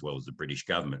FIA as well as the British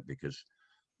government, because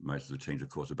most of the teams, of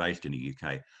course, are based in the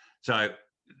UK. So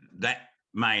that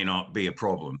may not be a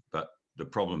problem, but the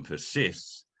problem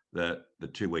persists that the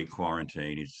 2-week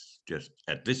quarantine is just,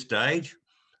 at this stage,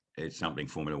 it's something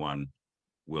Formula One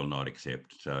will not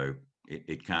accept. So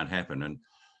it can't happen. And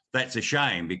that's a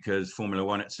shame, because Formula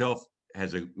One itself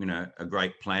has a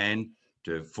great plan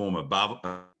to form a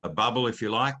bubble, if you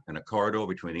like, and a corridor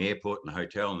between the airport and the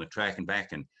hotel and the track and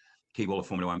back, and keep all the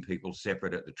Formula One people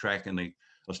separate at the track. And the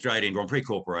Australian Grand Prix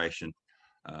Corporation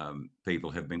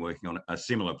people have been working on a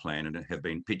similar plan and have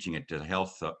been pitching it to the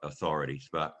health authorities.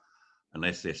 But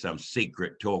unless there's some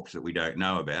secret talks that we don't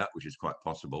know about, which is quite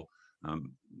possible,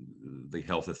 the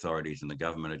health authorities and the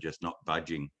government are just not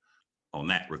budging on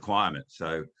that requirement.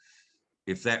 So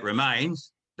if that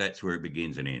remains, that's where it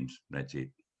begins and ends. That's it.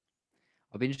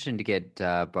 I'll be interested to get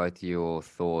both your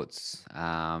thoughts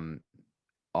on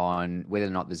whether or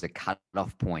not there's a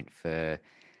cut-off point for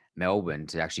Melbourne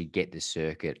to actually get the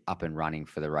circuit up and running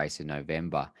for the race in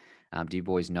November. Do you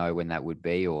boys know when that would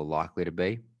be, or likely to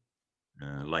be?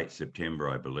 Late September,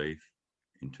 I believe,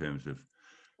 in terms of,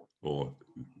 or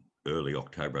early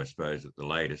October, I suppose, at the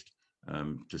latest,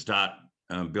 to start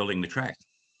building the track.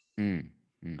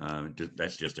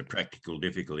 That's just a practical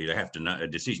difficulty. They have to know, a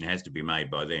decision has to be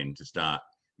made by then to start,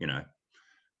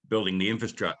 building the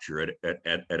infrastructure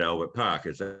at Albert Park,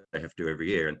 as they have to every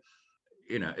year. And,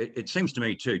 it seems to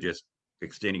me too, just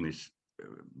extending this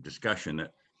discussion,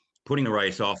 that putting the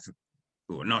race off,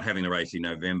 or not having the race in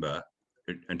November,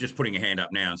 and just putting a hand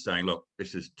up now and saying, look,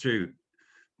 this is too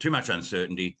much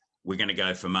uncertainty. We're going to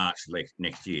go for March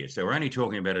next year. So we're only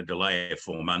talking about a delay of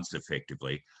 4 months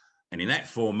effectively. And in that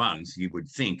 4 months, you would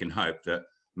think and hope that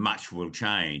much will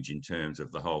change in terms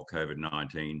of the whole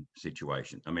COVID-19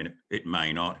 situation. I mean, it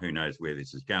may not. Who knows where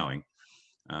this is going?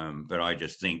 But I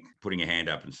just think putting a hand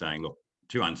up and saying, look,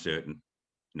 too uncertain.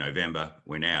 November,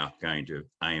 we're now going to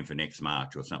aim for next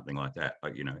March or something like that.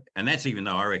 And that's even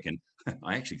though I reckon,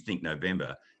 I actually think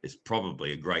November is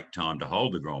probably a great time to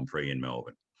hold the Grand Prix in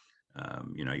Melbourne.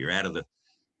 You're out of the,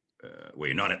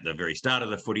 you're not at the very start of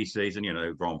the footy season.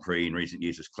 The Grand Prix in recent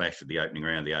years has clashed with the opening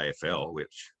round of the AFL,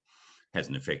 which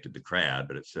hasn't affected the crowd,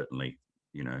 but it certainly,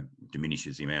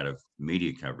 diminishes the amount of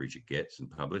media coverage it gets and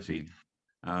publicity.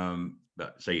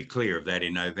 But so you're clear of that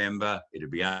in November. It'll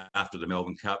be after the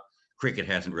Melbourne Cup. Cricket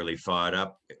hasn't really fired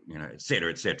up, et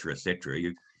cetera, et cetera, et cetera.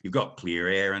 You've got clear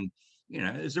air, and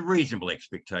there's a reasonable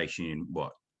expectation in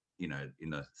in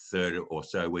the third or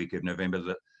so week of November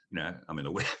that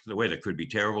the weather could be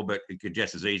terrible, but it could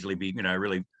just as easily be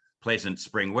really pleasant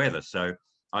spring weather. So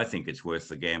I think it's worth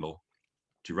the gamble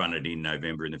to run it in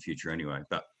November in the future anyway.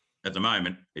 But at the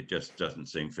moment, it just doesn't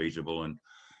seem feasible, and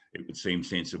it would seem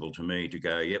sensible to me to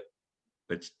go, yep,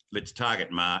 let's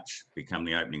target March, become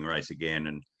the opening race again,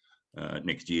 and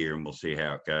next year, and we'll see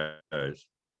how it goes.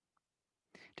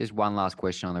 Just one last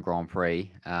question on the Grand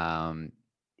Prix.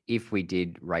 If we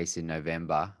did race in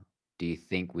November, do you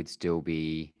think would still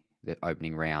be the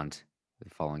opening round the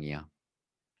following year?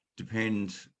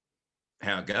 Depends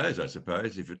how it goes, I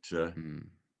suppose. If it's a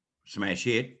smash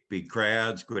hit, big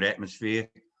crowds, good atmosphere,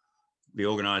 the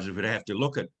organisers would have to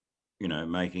look at,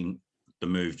 making the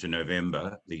move to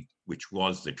November, which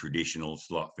was the traditional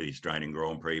slot for the Australian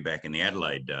Grand Prix back in the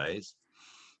Adelaide days,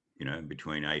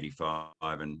 between 85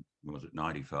 and, was it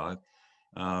 95?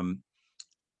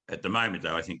 At the moment,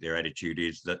 though, I think their attitude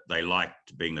is that they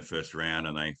liked being the first round,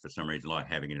 and they, for some reason, like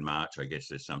having it in March. I guess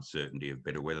there's some certainty of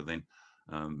better weather then.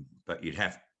 But you'd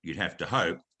have to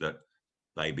hope that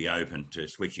they be open to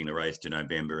switching the race to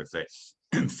November if that's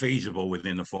feasible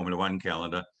within the Formula One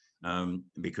calendar,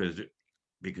 because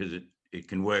it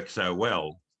can work so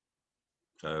well.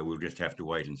 So we'll just have to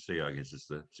wait and see, I guess is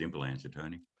the simple answer,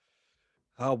 Tony.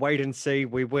 Wait and see.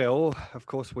 We will. Of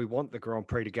course, we want the Grand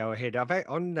Prix to go ahead.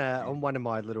 On one of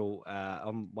my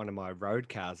on one of my road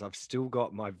cars, I've still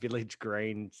got my Village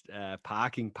Green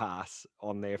parking pass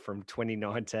on there from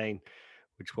 2019,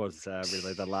 which was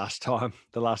really the last time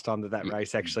that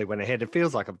race actually went ahead. It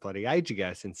feels like a bloody age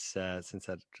ago since a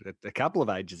couple of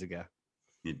ages ago.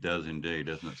 It does indeed,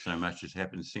 doesn't it? So much has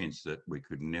happened since that we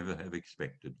could never have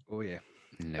expected. Oh, yeah.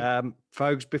 No.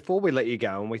 Folks, before we let you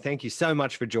go, and we thank you so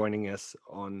much for joining us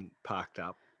on Parked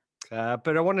Up,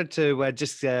 but I wanted to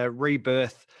just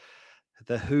rebirth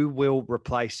the who will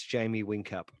replace Jamie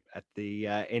Whincup at the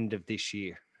end of this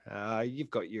year. You've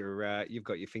got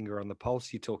your finger on the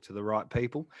pulse. You talk to the right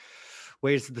people.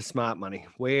 Where's the smart money?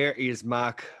 Where is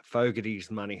Mark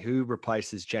Fogarty's money? Who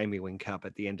replaces Jamie Whincup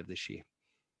at the end of this year?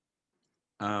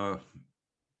 I'm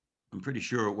pretty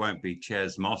sure it won't be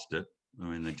Chaz Mostert. I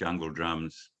mean, the Jungle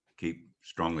Drums keep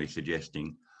strongly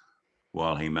suggesting,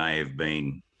 while he may have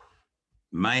been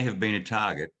a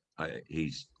target,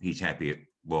 he's happy at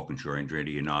Walkinshaw and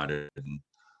Andretti United, and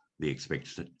the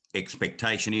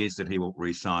expectation is that he will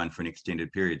re-sign for an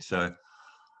extended period. So,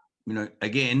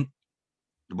 again,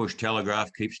 the Bush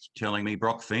Telegraph keeps telling me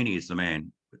Brock Feeney is the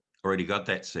man. Already got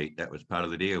that seat. That was part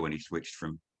of the deal when he switched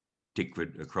from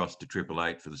Tickford across to Triple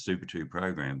Eight for the Super 2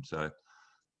 program. So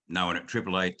no one at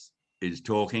Triple Eight is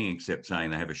talking except saying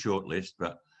they have a short list.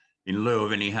 But in lieu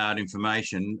of any hard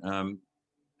information,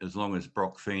 as long as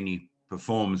Brock Feeney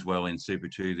performs well in Super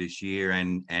 2 this year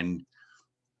and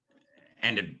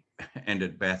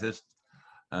at Bathurst,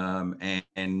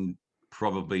 and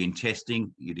probably in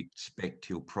testing, you'd expect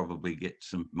he'll probably get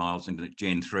some miles into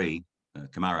Gen 3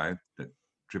 Camaro that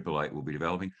Triple Eight will be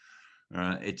developing.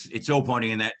 It's all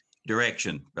pointing in that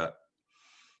direction, but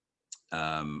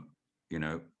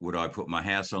would I put my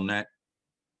house on that?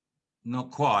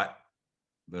 Not quite,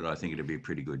 but I think it'd be a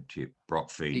pretty good tip. Brock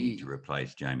Feeney to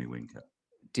replace Jamie Whincup.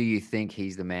 Do you think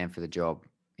he's the man for the job,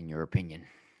 in your opinion?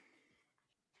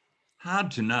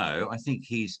 Hard to know. I think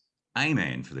he's a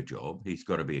man for the job. He's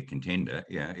got to be a contender.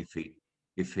 Yeah, if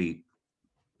he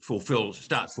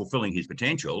starts fulfilling his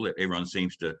potential, everyone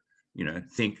seems to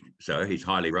think so. He's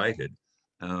highly rated.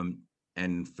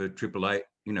 And for Triple Eight,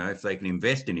 if they can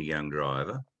invest in a young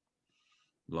driver,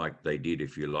 like they did,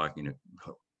 if you like,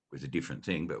 with a different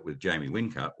thing, but with Jamie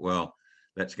Whincup, well,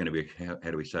 that's going to be, how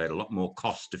do we say it, a lot more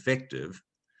cost effective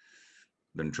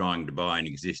than trying to buy an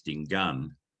existing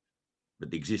gun.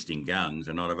 But the existing guns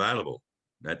are not available.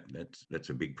 That's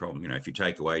a big problem. If you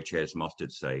take away Chas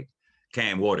Mostert, say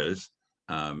Cam Waters,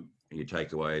 you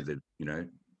take away the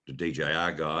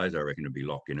DJR guys, I reckon it'd be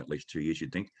locked in at least 2 years.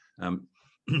 You'd think.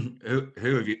 Who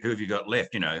have you got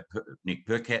left? Nick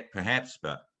Percat perhaps,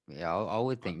 but yeah, I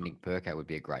would think Nick Percat would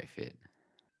be a great fit.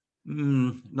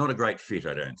 Not a great fit,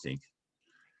 I don't think.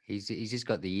 He's just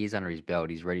got the years under his belt.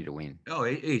 He's ready to win. Oh,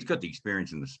 he's got the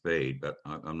experience and the speed, but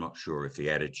I'm not sure if the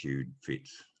attitude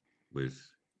fits with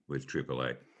Triple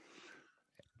Eight.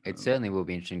 It certainly will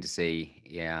be interesting to see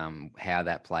how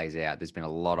that plays out. There's been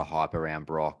a lot of hype around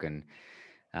Brock and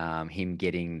him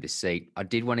getting the seat. I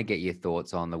did want to get your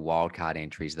thoughts on the wildcard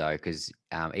entries, though, because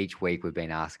each week we've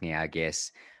been asking our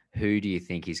guests, who do you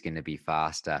think is going to be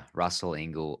faster, Russell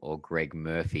Ingall or Greg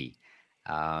Murphy?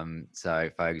 So,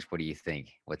 folks, what do you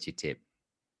think? What's your tip?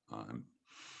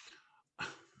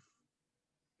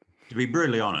 To be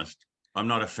brutally honest, I'm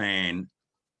not a fan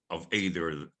of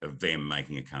either of them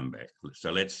making a comeback.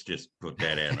 So let's just put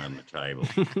that out on the table.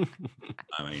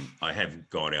 I mean, I have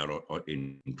gone out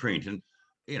in print, and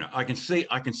I can see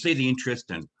the interest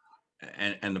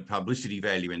and the publicity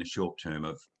value in the short term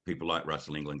of people like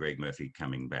Russell Ingall and Greg Murphy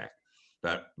coming back.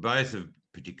 But both of,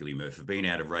 particularly Murphy, have been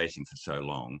out of racing for so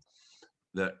long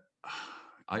that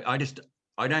I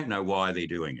don't know why they're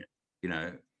doing it.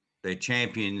 They're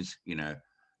champions, and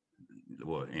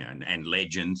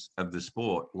legends of the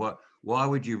sport. Why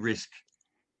would you risk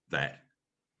that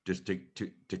just to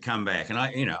come back? And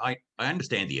I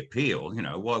understand the appeal.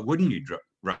 Why wouldn't you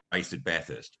race at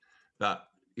Bathurst? But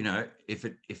if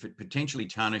it potentially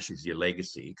tarnishes your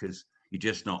legacy because you're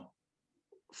just not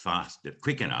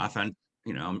quick enough, and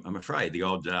I'm afraid the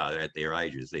odds are at their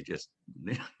ages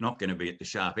they're not going to be at the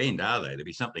sharp end, are they? There'll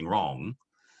be something wrong.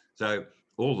 So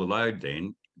all the load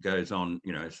then goes on,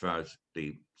 as far as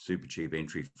the super cheap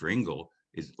entry for Ingall,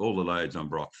 is all the loads on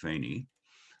Brock Feeney.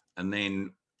 And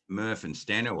then Murph and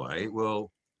Stanaway,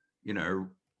 well,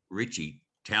 Richie,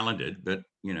 talented, but,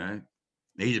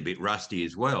 he's a bit rusty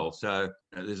as well. So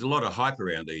there's a lot of hype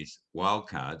around these wild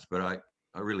cards, but I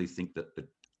really think that the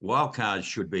wild cards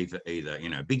should be for either,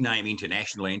 big name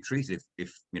international entries if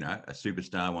a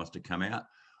superstar wants to come out,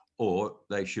 or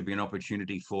they should be an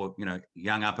opportunity for,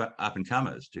 young up and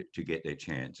comers to get their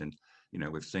chance. And,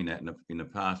 we've seen that in the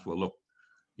past. Well, look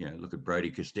at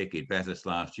Brody Kostecki at Bathurst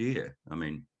last year. I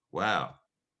mean, wow,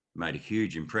 made a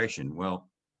huge impression. Well,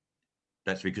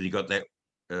 that's because he got that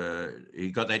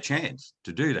chance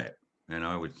to do that. And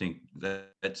I would think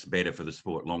that's better for the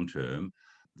sport long term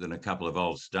than a couple of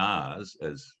old stars,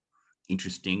 as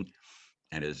interesting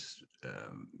and as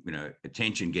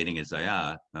attention getting as they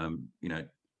are,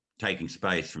 taking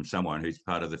space from someone who's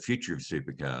part of the future of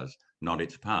supercars, not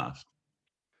its past.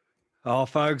 Oh,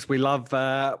 folks, we love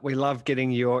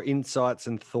getting your insights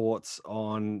and thoughts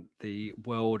on the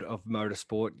world of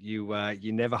motorsport.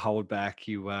 You never hold back.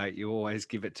 You always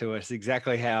give it to us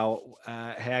exactly how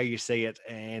you see it,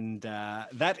 and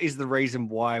that is the reason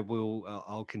why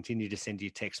I'll continue to send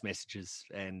you text messages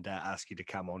and ask you to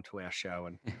come onto our show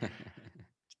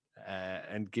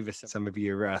and give us some of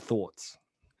your thoughts.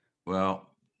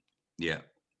 Well, yeah,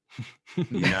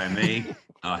 you know me.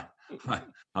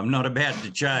 I'm not about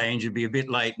to change. It'd be a bit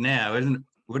late now,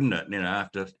 wouldn't it?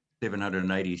 After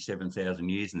 787,000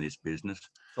 years in this business.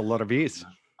 A lot of years.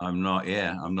 I'm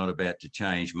not about to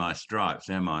change my stripes,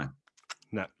 am I?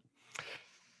 No.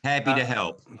 Happy to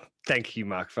help. Thank you,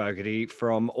 Mark Fogarty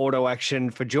from Auto Action,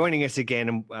 for joining us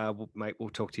again. And mate, we'll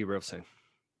talk to you real soon.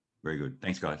 Very good.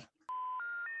 Thanks, guys.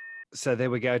 So there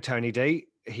we go, Tony D.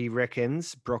 He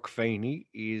reckons Brock Feeney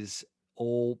is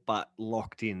all but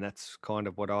locked in. That's kind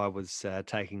of what I was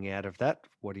taking out of that.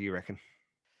 What do you reckon?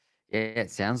 Yeah, it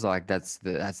sounds like that's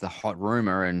the hot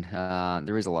rumor, and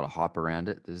there is a lot of hype around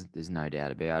it. There's no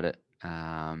doubt about it.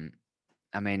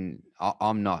 I mean,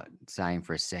 I'm not saying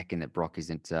for a second that Brock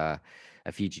isn't a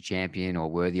future champion or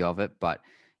worthy of it, but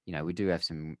we do have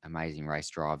some amazing race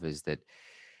drivers that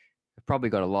have probably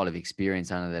got a lot of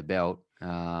experience under their belt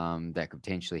that could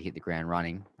potentially hit the ground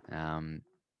running.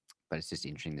 But it's just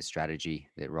interesting, the strategy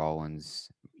that Roland's,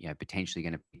 potentially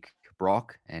going to pick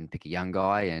Brock and pick a young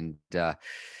guy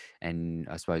and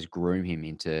I suppose groom him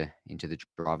into the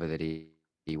driver that he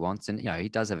wants. And, he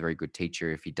does have a very good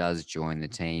teacher if he does join the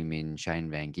team in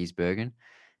Shane Van Gisbergen,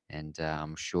 and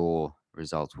I'm sure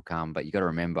results will come. But you got to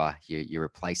remember, you're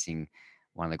replacing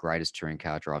one of the greatest touring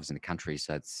car drivers in the country,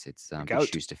 so it's big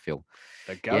shoes to fill.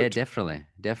 Yeah, definitely,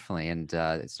 and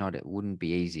it wouldn't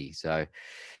be easy. So.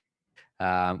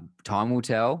 Time will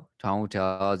tell. I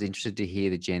was interested to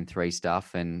hear the Gen 3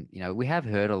 stuff, and we have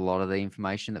heard a lot of the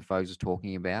information that folks are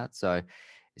talking about. So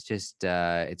it's just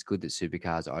it's good that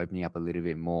supercars are opening up a little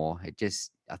bit more.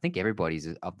 I think everybody's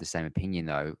of the same opinion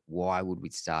though. Why would we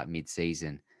start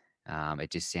mid-season? It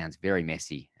just sounds very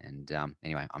messy. And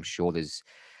anyway, I'm sure there's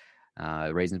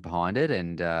reasons behind it,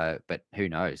 and but who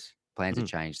knows? Plans have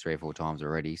changed 3 or 4 times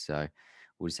already, so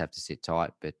we'll just have to sit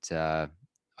tight. But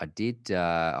I did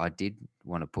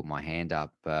want to put my hand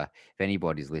up. If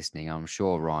anybody's listening, I'm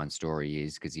sure Ryan Story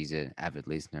is, because he's an avid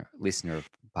listener of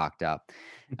Parked Up.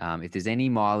 If there's any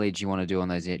mileage you want to do on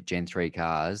those Gen 3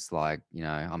 cars, like,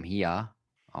 I'm here.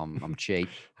 I'm cheap.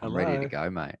 I'm ready to go,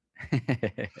 mate.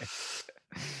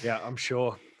 Yeah, I'm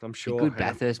sure. Good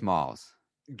Bathurst miles.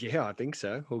 Yeah, I think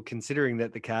so. Well, considering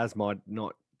that the cars might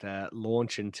not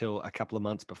launch until a couple of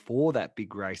months before that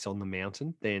big race on the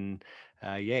mountain, then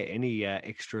any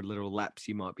extra little laps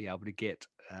you might be able to get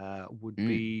would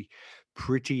be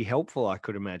pretty helpful, I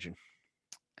could imagine.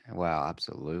 Wow,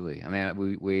 absolutely. I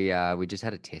mean, we just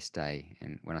had a test day,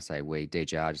 and when I say we,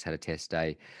 DJR just had a test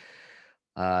day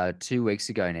 2 weeks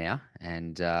ago now,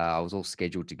 and I was all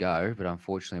scheduled to go, but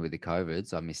unfortunately with the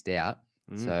COVIDs, I missed out.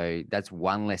 So that's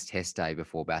one less test day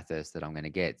before Bathurst that I'm going to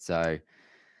get. So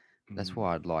that's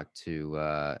why I'd like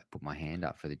to put my hand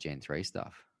up for the Gen 3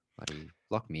 stuff. Buddy,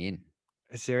 lock me in.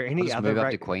 Is there any I'll other move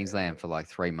up to Queensland for like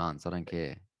 3 months? I don't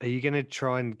care. Are you going to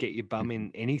try and get your bum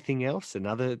in anything else?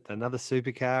 Another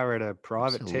supercar at a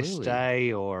private test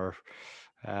day, or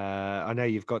I know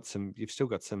you've still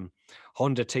got some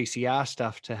Honda TCR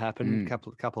stuff to happen.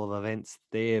 Couple of events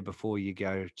there before you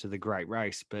go to the great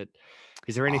race. But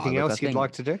is there anything else you'd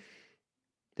like to do?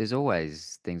 There's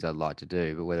always things I'd like to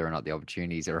do, but whether or not the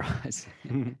opportunities arise.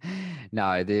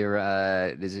 No,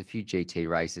 there's a few GT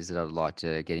races that I'd like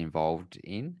to get involved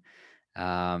in.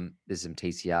 There's some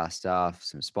TCR stuff,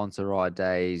 some sponsor ride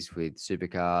days with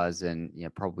supercars, and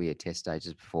probably a test day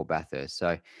just before Bathurst.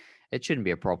 So it shouldn't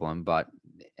be a problem, but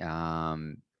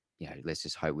let's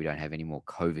just hope we don't have any more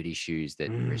COVID issues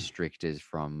that restrict us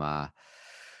from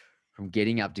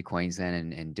getting up to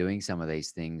Queensland and doing some of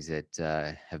these things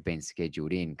that have been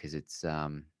scheduled in, because it's a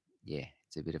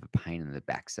bit of a pain in the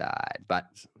backside. But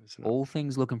all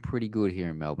things looking pretty good here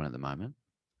in Melbourne at the moment.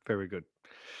 Very good.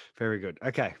 Very good.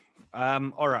 Okay.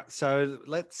 All right. So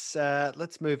let's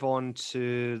move on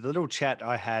to the little chat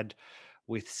I had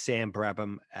with Sam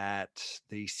Brabham at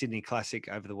the Sydney Classic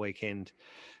over the weekend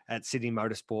at Sydney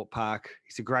Motorsport Park.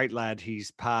 He's a great lad.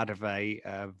 He's part of a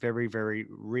very, very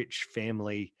rich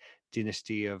family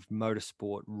dynasty of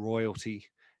motorsport royalty.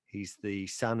 He's the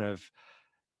son of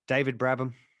David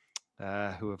Brabham,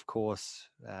 who of course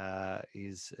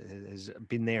has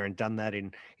been there and done that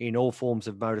in all forms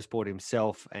of motorsport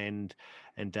himself, and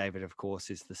David of course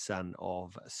is the son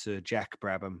of Sir Jack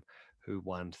Brabham, who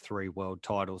won 3 world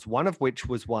titles, one of which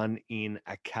was won in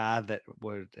a car that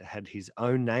had his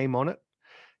own name on it.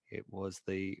 It was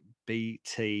the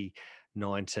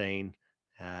BT19.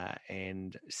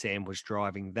 And Sam was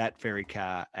driving that very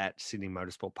car at Sydney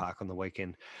Motorsport Park on the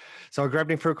weekend. So I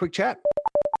grabbed him for a quick chat.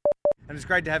 And it's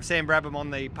great to have Sam Brabham on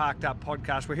the Parked Up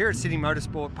podcast. We're here at Sydney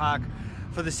Motorsport Park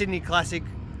for the Sydney Classic,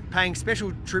 paying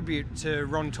special tribute to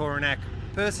Ron Taurenac,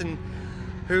 a person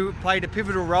who played a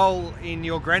pivotal role in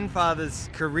your grandfather's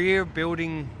career,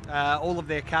 building all of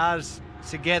their cars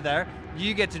together.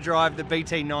 You get to drive the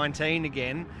BT19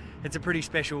 again. It's a pretty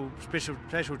special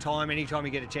time anytime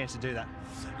you get a chance to do that.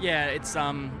 Yeah, it's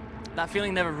that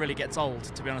feeling never really gets old,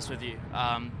 to be honest with you.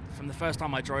 From the first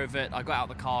time I drove it, I got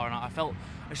out of the car and I felt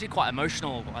actually quite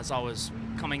emotional as I was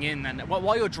coming in. And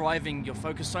while you're driving, you're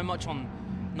focused so much on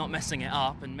not messing it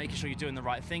up and making sure you're doing the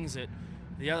right things that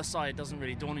the other side doesn't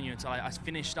really dawn on you until I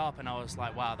finished up, and I was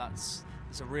like, wow, it's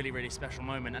a really, really special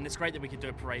moment. And it's great that we could do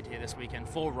a parade here this weekend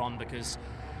for Ron, because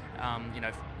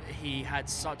he had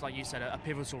such, like you said, a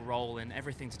pivotal role in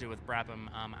everything to do with Brabham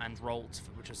and Rolt,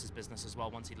 which was his business as well,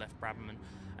 once he left Brabham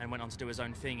and went on to do his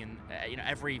own thing. And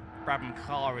every Brabham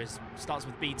car starts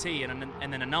with BT and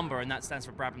then a number, and that stands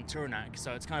for Brabham Taurenac.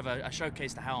 So it's kind of a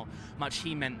showcase to how much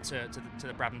he meant to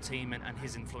the Brabham team and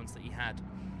his influence that he had.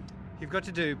 You've got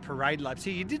to do parade laps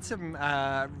here. You did some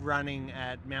running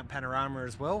at Mount Panorama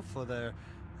as well for the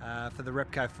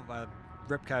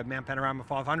Repco Mount Panorama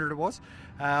 500 it was.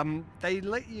 They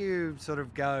let you sort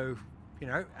of go,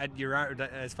 at your own,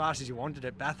 as fast as you wanted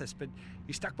at Bathurst, but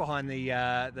you stuck behind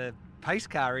the pace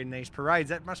car in these parades.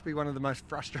 That must be one of the most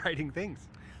frustrating things.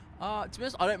 To be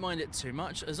honest, I don't mind it too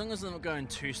much, as long as they're not going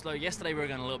too slow. Yesterday we were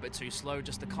going a little bit too slow.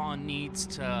 Just the car needs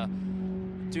to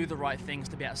do the right things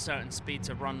to be at a certain speed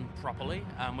to run properly,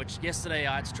 which yesterday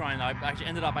I had to try, and I actually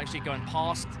ended up going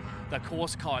past the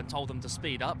course car and told them to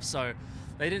speed up. So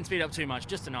they didn't speed up too much,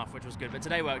 just enough, which was good. But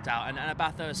today worked out. And at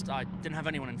Bathurst, I didn't have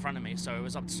anyone in front of me, so it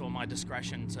was up to sort of my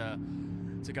discretion to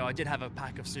to go. I did have a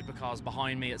pack of supercars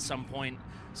behind me at some point,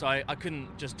 so I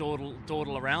couldn't just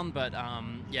dawdle around. But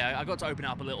yeah, I got to open it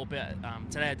up a little bit.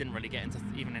 Today I didn't really get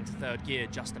even into third gear,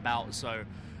 just about. So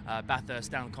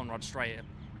Bathurst down Conrod Straight,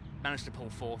 managed to pull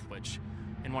fourth, which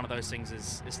in one of those things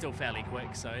is still fairly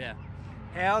quick. So yeah.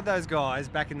 How those guys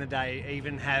back in the day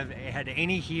even have had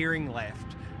any hearing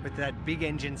left with that big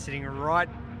engine sitting right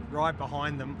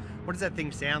behind them? What does that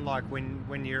thing sound like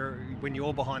when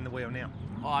you're behind the wheel now?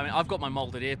 Oh, I mean, I've got my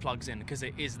molded earplugs in because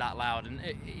it is that loud, and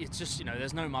it's just, you know,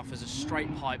 there's no mufflers, it's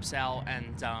straight pipes out,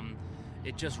 and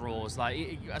it just roars.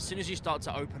 Like as soon as you start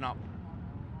to open up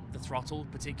the throttle,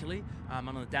 particularly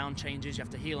on the down changes, you have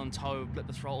to heel and toe, flip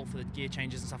the throttle for the gear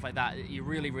changes and stuff like that. You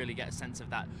really get a sense of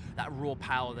that raw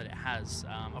power that it has.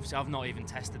 Obviously, I've not even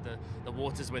tested the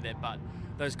waters with it, but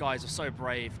those guys are so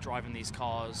brave driving these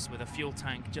cars with a fuel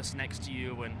tank just next to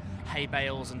you and hay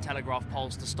bales and telegraph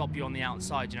poles to stop you on the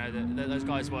outside. You know, those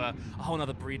guys were a whole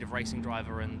other breed of racing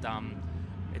driver, and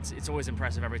it's always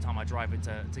impressive every time I drive it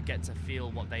to get to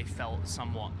feel what they felt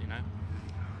somewhat, you know.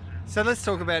 So let's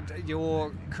talk about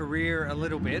your career a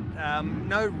little bit.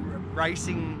 No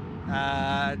racing,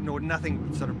 nor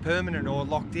nothing sort of permanent or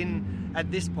locked in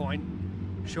at this point.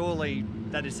 Surely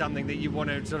that is something that you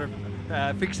want to sort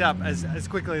of fix up as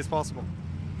quickly as possible.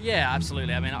 Yeah,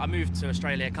 absolutely. I mean, I moved to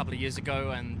Australia a couple of years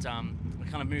ago, and I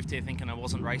kind of moved here thinking I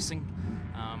wasn't racing,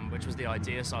 which was the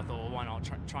idea. So I thought, well, why not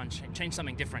try and change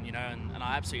something different, you know? And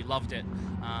I absolutely loved it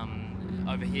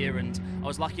over here, and I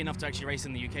was lucky enough to actually race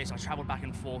in the UK. So I travelled back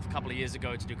and forth a couple of years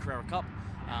ago to do Carrera Cup,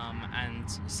 and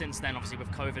since then, obviously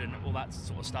with COVID and all that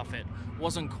sort of stuff, it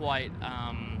wasn't quite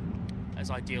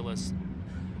as ideal as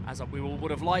we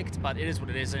would have liked, but it is what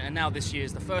it is. And now this year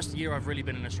is the first year I've really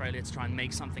been in Australia to try and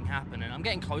make something happen, and I'm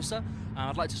getting closer.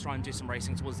 I'd like to try and do some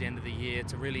racing towards the end of the year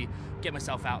to really get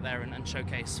myself out there and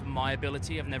showcase my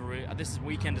ability. I've never this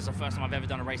weekend is the first time I've ever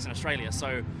done a race in Australia,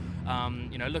 so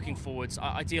you know, looking forwards,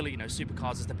 ideally, you know,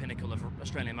 supercars is the pinnacle of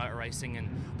Australian motor racing, and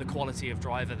the quality of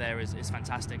driver there is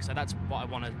fantastic. So that's what I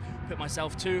want to put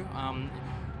myself to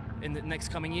in the next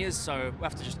coming years. So we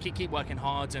have to just keep working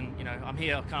hard, and you know, I'm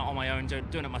here kind of on my own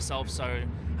doing it myself, so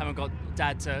haven't got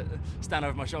Dad to stand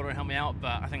over my shoulder and help me out,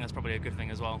 but I think that's probably a good thing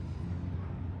as well.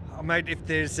 Oh, mate, if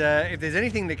there's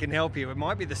anything that can help you, it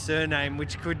might be the surname,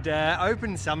 which could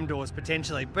open some doors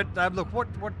potentially. But look,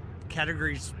 what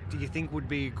categories do you think would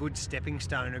be a good stepping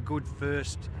stone, a good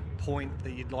first point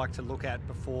that you'd like to look at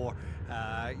before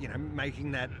you know,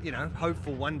 making that, you know,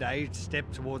 hopeful one day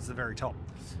step towards the very top?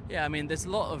 Yeah, I mean, there's a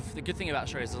lot of, the good thing about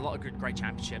Australia is there's a lot of great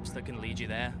championships that can lead you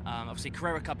there. Obviously,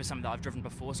 Carrera Cup is something that I've driven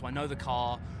before, so I know the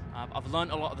car. I've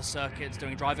learned a lot of the circuits,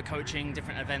 doing driver coaching,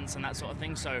 different events and that sort of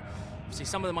thing. So obviously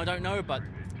some of them I don't know, but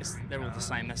they're all the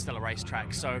same. They're still a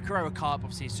racetrack. So Carrera Cup,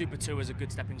 obviously Super 2 is a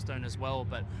good stepping stone as well,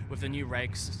 but with the new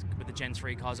regs, with the Gen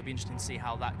 3 cars, it'll be interesting to see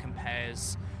how that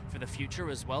compares for the future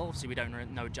as well. Obviously we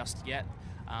don't know just yet.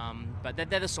 But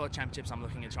they're the sort of championships I'm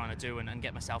looking at trying to do and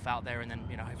get myself out there, and then,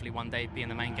 you know, hopefully one day be in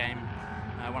the main game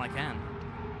when I can.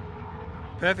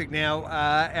 Perfect. Now,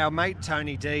 our mate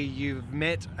Tony D, you've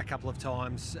met a couple of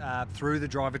times through the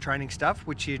driver training stuff,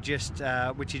 which you just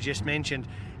mentioned,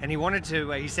 and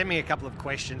he sent me a couple of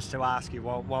questions to ask you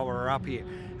while we're up here.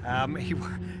 He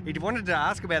wanted to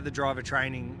ask about the driver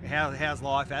training. How's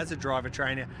life as a driver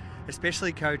trainer,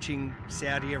 especially coaching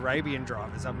Saudi Arabian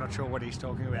drivers? I'm not sure what he's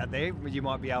talking about there. You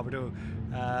might be able to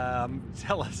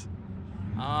tell us.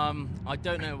 I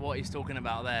don't know what he's talking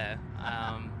about there,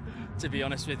 to be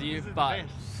honest with you, but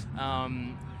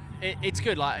it's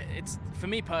good. Like, it's, for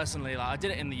me personally, like, I did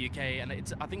it in the UK, and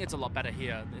I think it's a lot better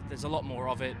here. There's a lot more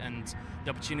of it, and the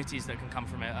opportunities that can come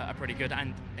from it are pretty good.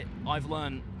 And I've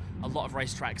learned a lot of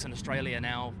racetracks in Australia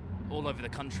now, all over the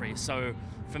country. So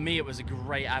for me, it was a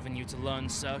great avenue to learn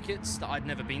circuits that I'd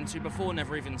never been to before,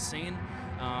 never even seen.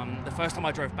 The first time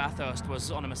I drove Bathurst was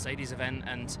on a Mercedes event,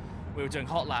 and we were doing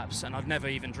hot laps, and I've never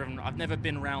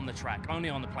been around the track, only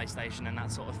on the PlayStation and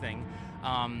that sort of thing.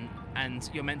 And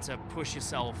you're meant to push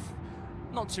yourself,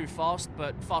 not too fast,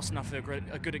 but fast enough for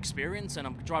a good experience. And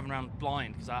I'm driving around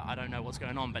blind because I don't know what's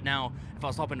going on. But now, if I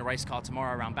was to hop in a race car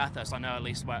tomorrow around Bathurst, I know at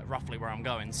least roughly where I'm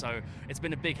going. So it's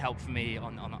been a big help for me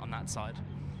on that side.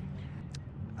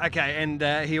 Okay,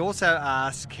 and he also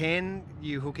asked, can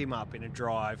you hook him up in a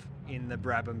drive in the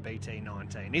Brabham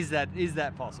BT19? Is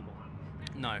that possible?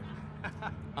 No.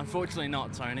 Unfortunately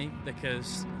not, Tony,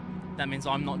 because that means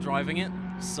I'm not driving it.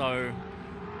 So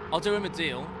I'll do him a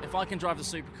deal. If I can drive the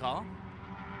supercar,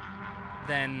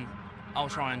 then I'll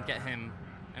try and get him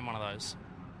in one of those.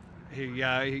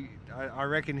 I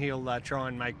reckon he'll try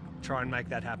and make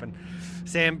that happen.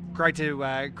 Sam, great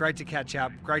to catch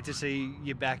up. Great to see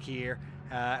you back here.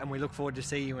 and we look forward to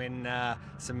see you in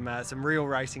some real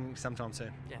racing sometime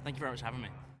soon. Yeah, thank you very much for having me.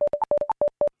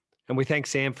 And we thank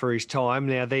Sam for his time.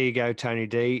 Now, there you go, Tony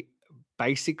D.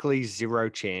 Basically zero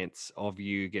chance of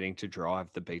you getting to drive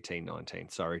the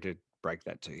BT19. Sorry to break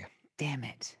that to you. Damn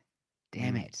it.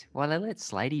 Well, they let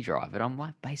Slady drive it. I'm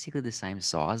like basically the same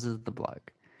size as the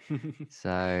bloke.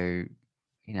 So,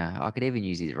 I could even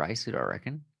use his race suit, I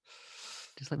reckon.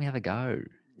 Just let me have a go.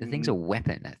 The thing's a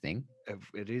weapon, that thing.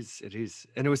 It is.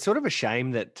 And it was sort of a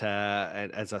shame that,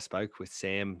 as I spoke with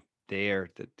Sam there,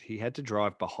 that he had to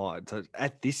drive behind. So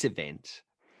at this event,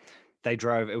 they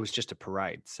drove, it was just a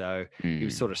parade. So he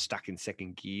was sort of stuck in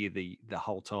second gear the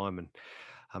whole time. And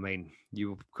I mean,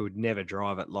 you could never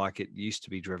drive it like it used to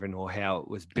be driven or how it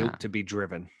was built to be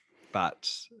driven. But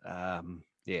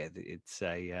it's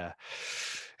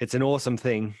an awesome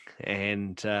thing,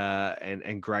 and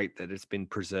great that it's been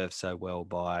preserved so well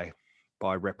by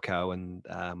Repco and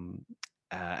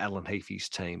Alan Heafy's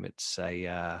team. It's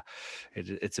a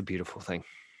beautiful thing.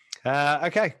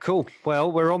 Okay, cool.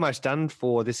 Well, we're almost done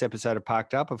for this episode of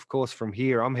Parked Up. Of course, from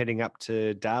here, I'm heading up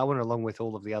to Darwin along with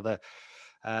all of the other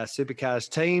Supercars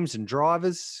teams and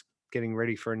drivers, getting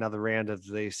ready for another round of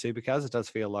the Supercars. It does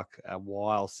feel like a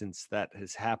while since that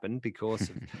has happened because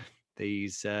of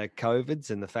these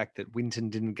COVIDs and the fact that Winton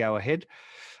didn't go ahead.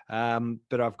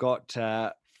 But I've got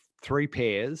 3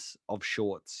 pairs of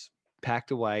shorts packed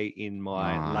away in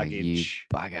my luggage.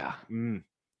 You bugger.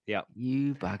 Yeah.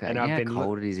 You bugger. And how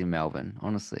cold it is in Melbourne,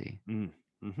 honestly.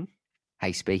 Mm-hmm.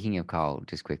 Hey, speaking of cold,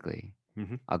 just quickly,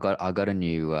 Mm-hmm. I got a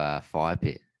new fire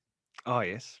pit. Oh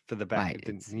yes, for the back. Mate,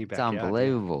 the new it's backyard.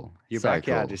 unbelievable. Your So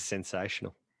backyard cool. is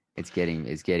sensational. It's getting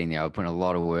there. I'm putting a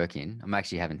lot of work in. I'm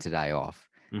actually having today off.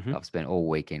 Mhm. I've spent all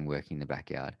weekend working the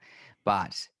backyard,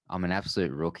 but I'm an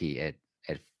absolute rookie at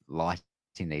lighting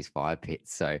these fire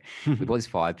pits. So we bought this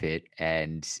fire pit,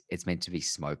 and it's meant to be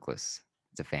smokeless.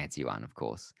 It's a fancy one, of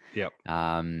course. Yep.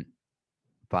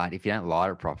 But if you don't light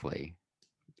it properly,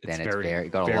 then it's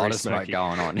got a very lot of smoke smoky.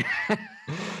 going on.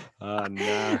 Oh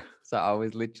no. So I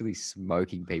was literally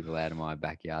smoking people out of my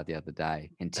backyard the other day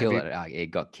until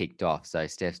it got kicked off. So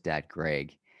Steph's dad,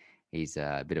 Greg, he's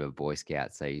a bit of a Boy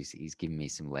Scout, so he's given me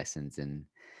some lessons and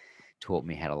taught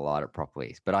me how to light it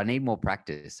properly. But I need more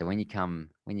practice. So when you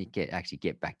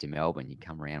get back to Melbourne, you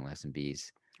come around, we'll have some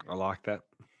beers. I like that.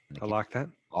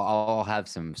 I'll have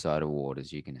some soda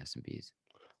waters. You can have some beers.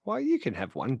 Well, you can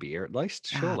have one beer at least,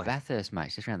 surely. Bathurst, mate,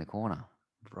 it's just around the corner.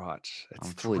 Right.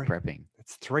 I'm fully prepping.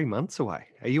 It's 3 months away.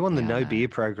 Are you on the Yeah, I no know. beer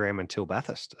program until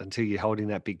Bathurst, until you're holding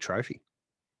that big trophy?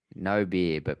 No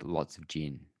beer, but lots of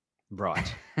gin.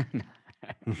 Right. I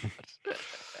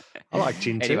like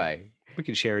gin too. Anyway, we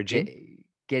can share a gin.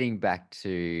 Getting back to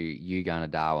you going to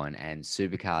Darwin and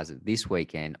Supercars this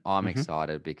weekend, I'm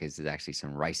excited because there's actually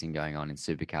some racing going on in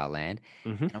Supercar land.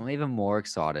 Mhm. And I'm even more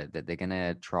excited that they're going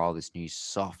to trial this new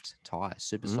soft tire,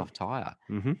 super soft tire.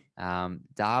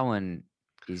 Darwin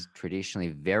is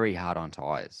traditionally very hard on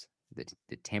tires.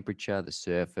 The temperature, the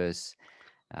surface,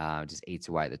 just eats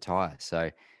away at the tire. So,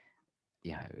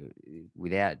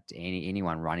 without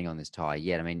anyone running on this tire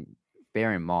yet, I mean,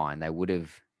 bear in mind they would have,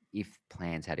 if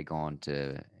plans had gone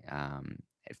to,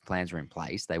 if plans were in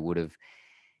place, they would have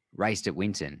raced at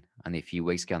Winton only a few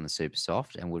weeks ago on the super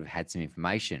soft and would have had some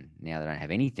information. Now they don't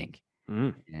have anything,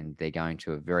 and they're going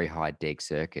to a very high deg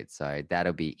circuit. So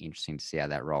that'll be interesting to see how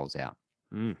that rolls out.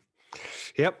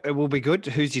 Yep, it will be good.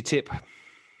 Who's your tip?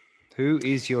 Who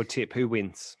is your tip? Who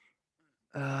wins?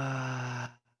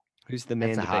 Who's the man?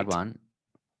 That's a to hard beat? one.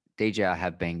 DJR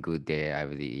have been good there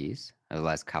over the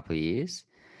last couple of years.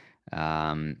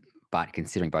 But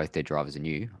considering both their drivers are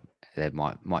new, they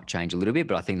might change a little bit,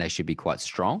 but I think they should be quite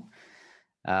strong.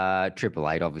 Triple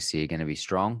Eight obviously are going to be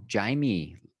strong.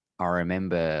 Jamie, I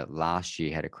remember last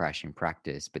year had a crash in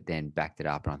practice, but then backed it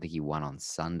up, and I think he won on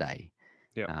Sunday,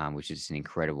 which is an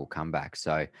incredible comeback.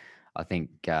 So I think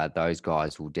those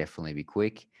guys will definitely be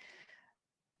quick.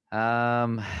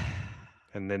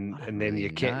 And then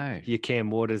your Cam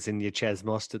Waters and your Chaz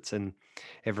Mostert and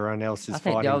everyone else is I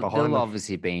think fighting behind they'll them.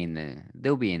 obviously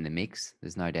they'll be in the mix.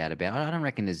 There's no doubt about it. I don't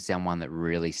reckon there's someone that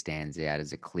really stands out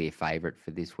as a clear favourite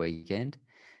for this weekend.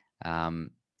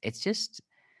 It's just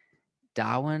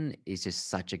Darwin is just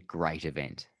such a great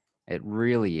event. It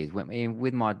really is.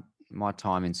 With my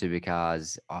time in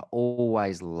Supercars, I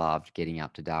always loved getting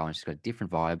up to Darwin. It's got a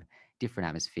different vibe, different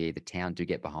atmosphere. The town do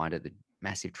get behind it. The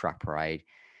massive truck parade.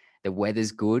 The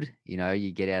weather's good.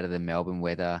 You get out of the Melbourne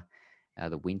weather,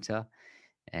 the winter,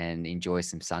 and enjoy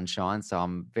some sunshine. So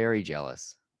I'm very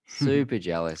jealous, super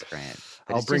jealous, Grant.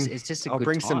 But it's just a good I'll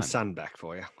bring some time. sun back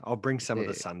for you. I'll bring some of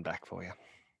the sun back for you.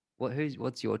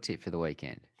 What's your tip for the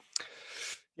weekend?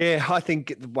 Yeah, I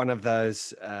think one of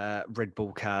those Red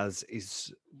Bull cars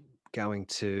is going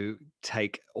to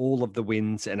take all of the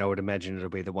wins, and I would imagine it'll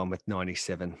be the one with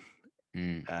 97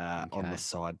 on okay. the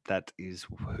side. That is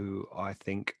who I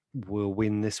think will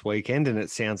win this weekend, and it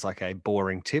sounds like a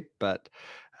boring tip, but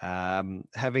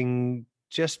having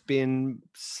just been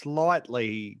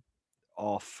slightly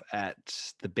off at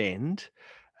the Bend,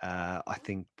 I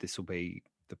think this will be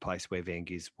the place where Van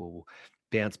Gies will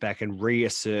bounce back and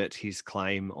reassert his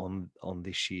claim on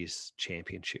this year's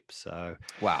championship. So,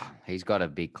 wow, he's got a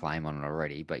big claim on it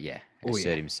already, but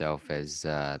assert himself as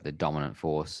the dominant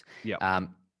force. Yeah.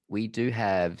 We do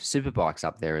have Superbikes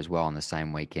up there as well on the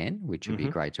same weekend, which would be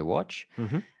great to watch.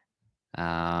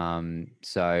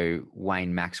 So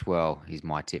Wayne Maxwell is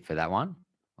my tip for that one.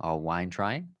 Oh, Wayne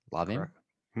Train, love him.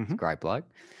 He's a great bloke.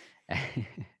 So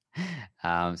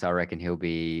I reckon he'll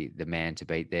be the man to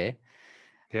beat there.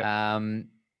 Yep.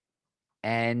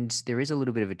 And there is a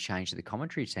little bit of a change to the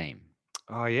commentary team.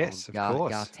 Oh, yes, of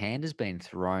course. Garth Tander's been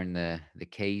thrown the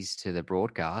keys to the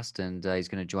broadcast, and he's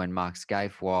going to join Mark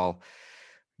Scaife while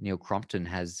Neil Crompton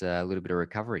has a little bit of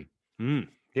recovery.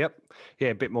 Yep. Yeah,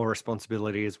 a bit more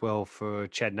responsibility as well for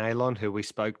Chad Naylon, who we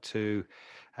spoke to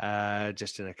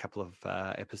just in a couple of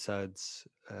episodes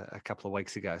a couple of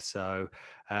weeks ago. So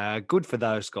good for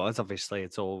those guys. Obviously,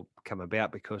 it's all come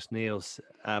about because Neil's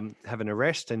having a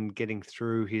rest and getting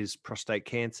through his prostate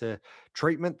cancer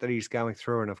treatment that he's going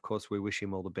through. And of course, we wish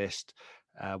him all the best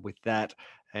with that.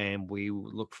 And we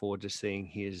look forward to seeing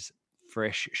his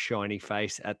fresh, shiny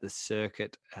face at the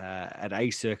circuit, at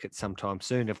a circuit sometime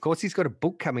soon. Of course, he's got a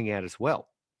book coming out as well,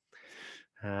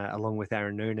 along with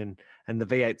Aaron Noonan and the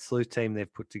V8 Sleuth team.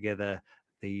 They've put together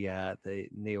the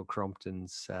Neil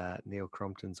Crompton's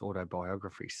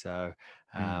autobiography. So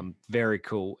very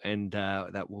cool, and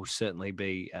that will certainly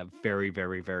be a very,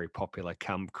 very, very popular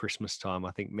come Christmas time.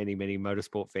 I think many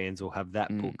motorsport fans will have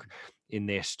that book in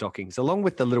their stockings, along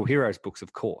with the Little Heroes books,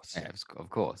 of course. Yeah, of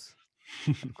course.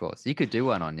 Of course. You could do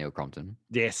one on Neil Crompton.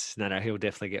 Yes. No, he'll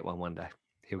definitely get one day.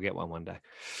 He'll get one day.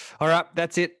 All right,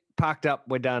 that's it. Parked up.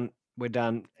 We're done. We're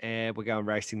going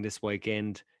racing this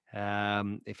weekend.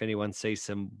 If anyone sees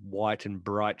some white and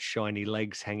bright, shiny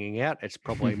legs hanging out, it's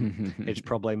probably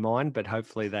mine. But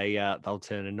hopefully they'll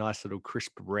turn a nice little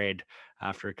crisp red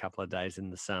after a couple of days in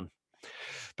the sun.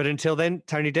 But until then,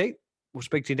 Tony D, we'll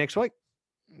speak to you next week.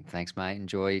 Thanks, mate.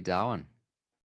 Enjoy Darwin.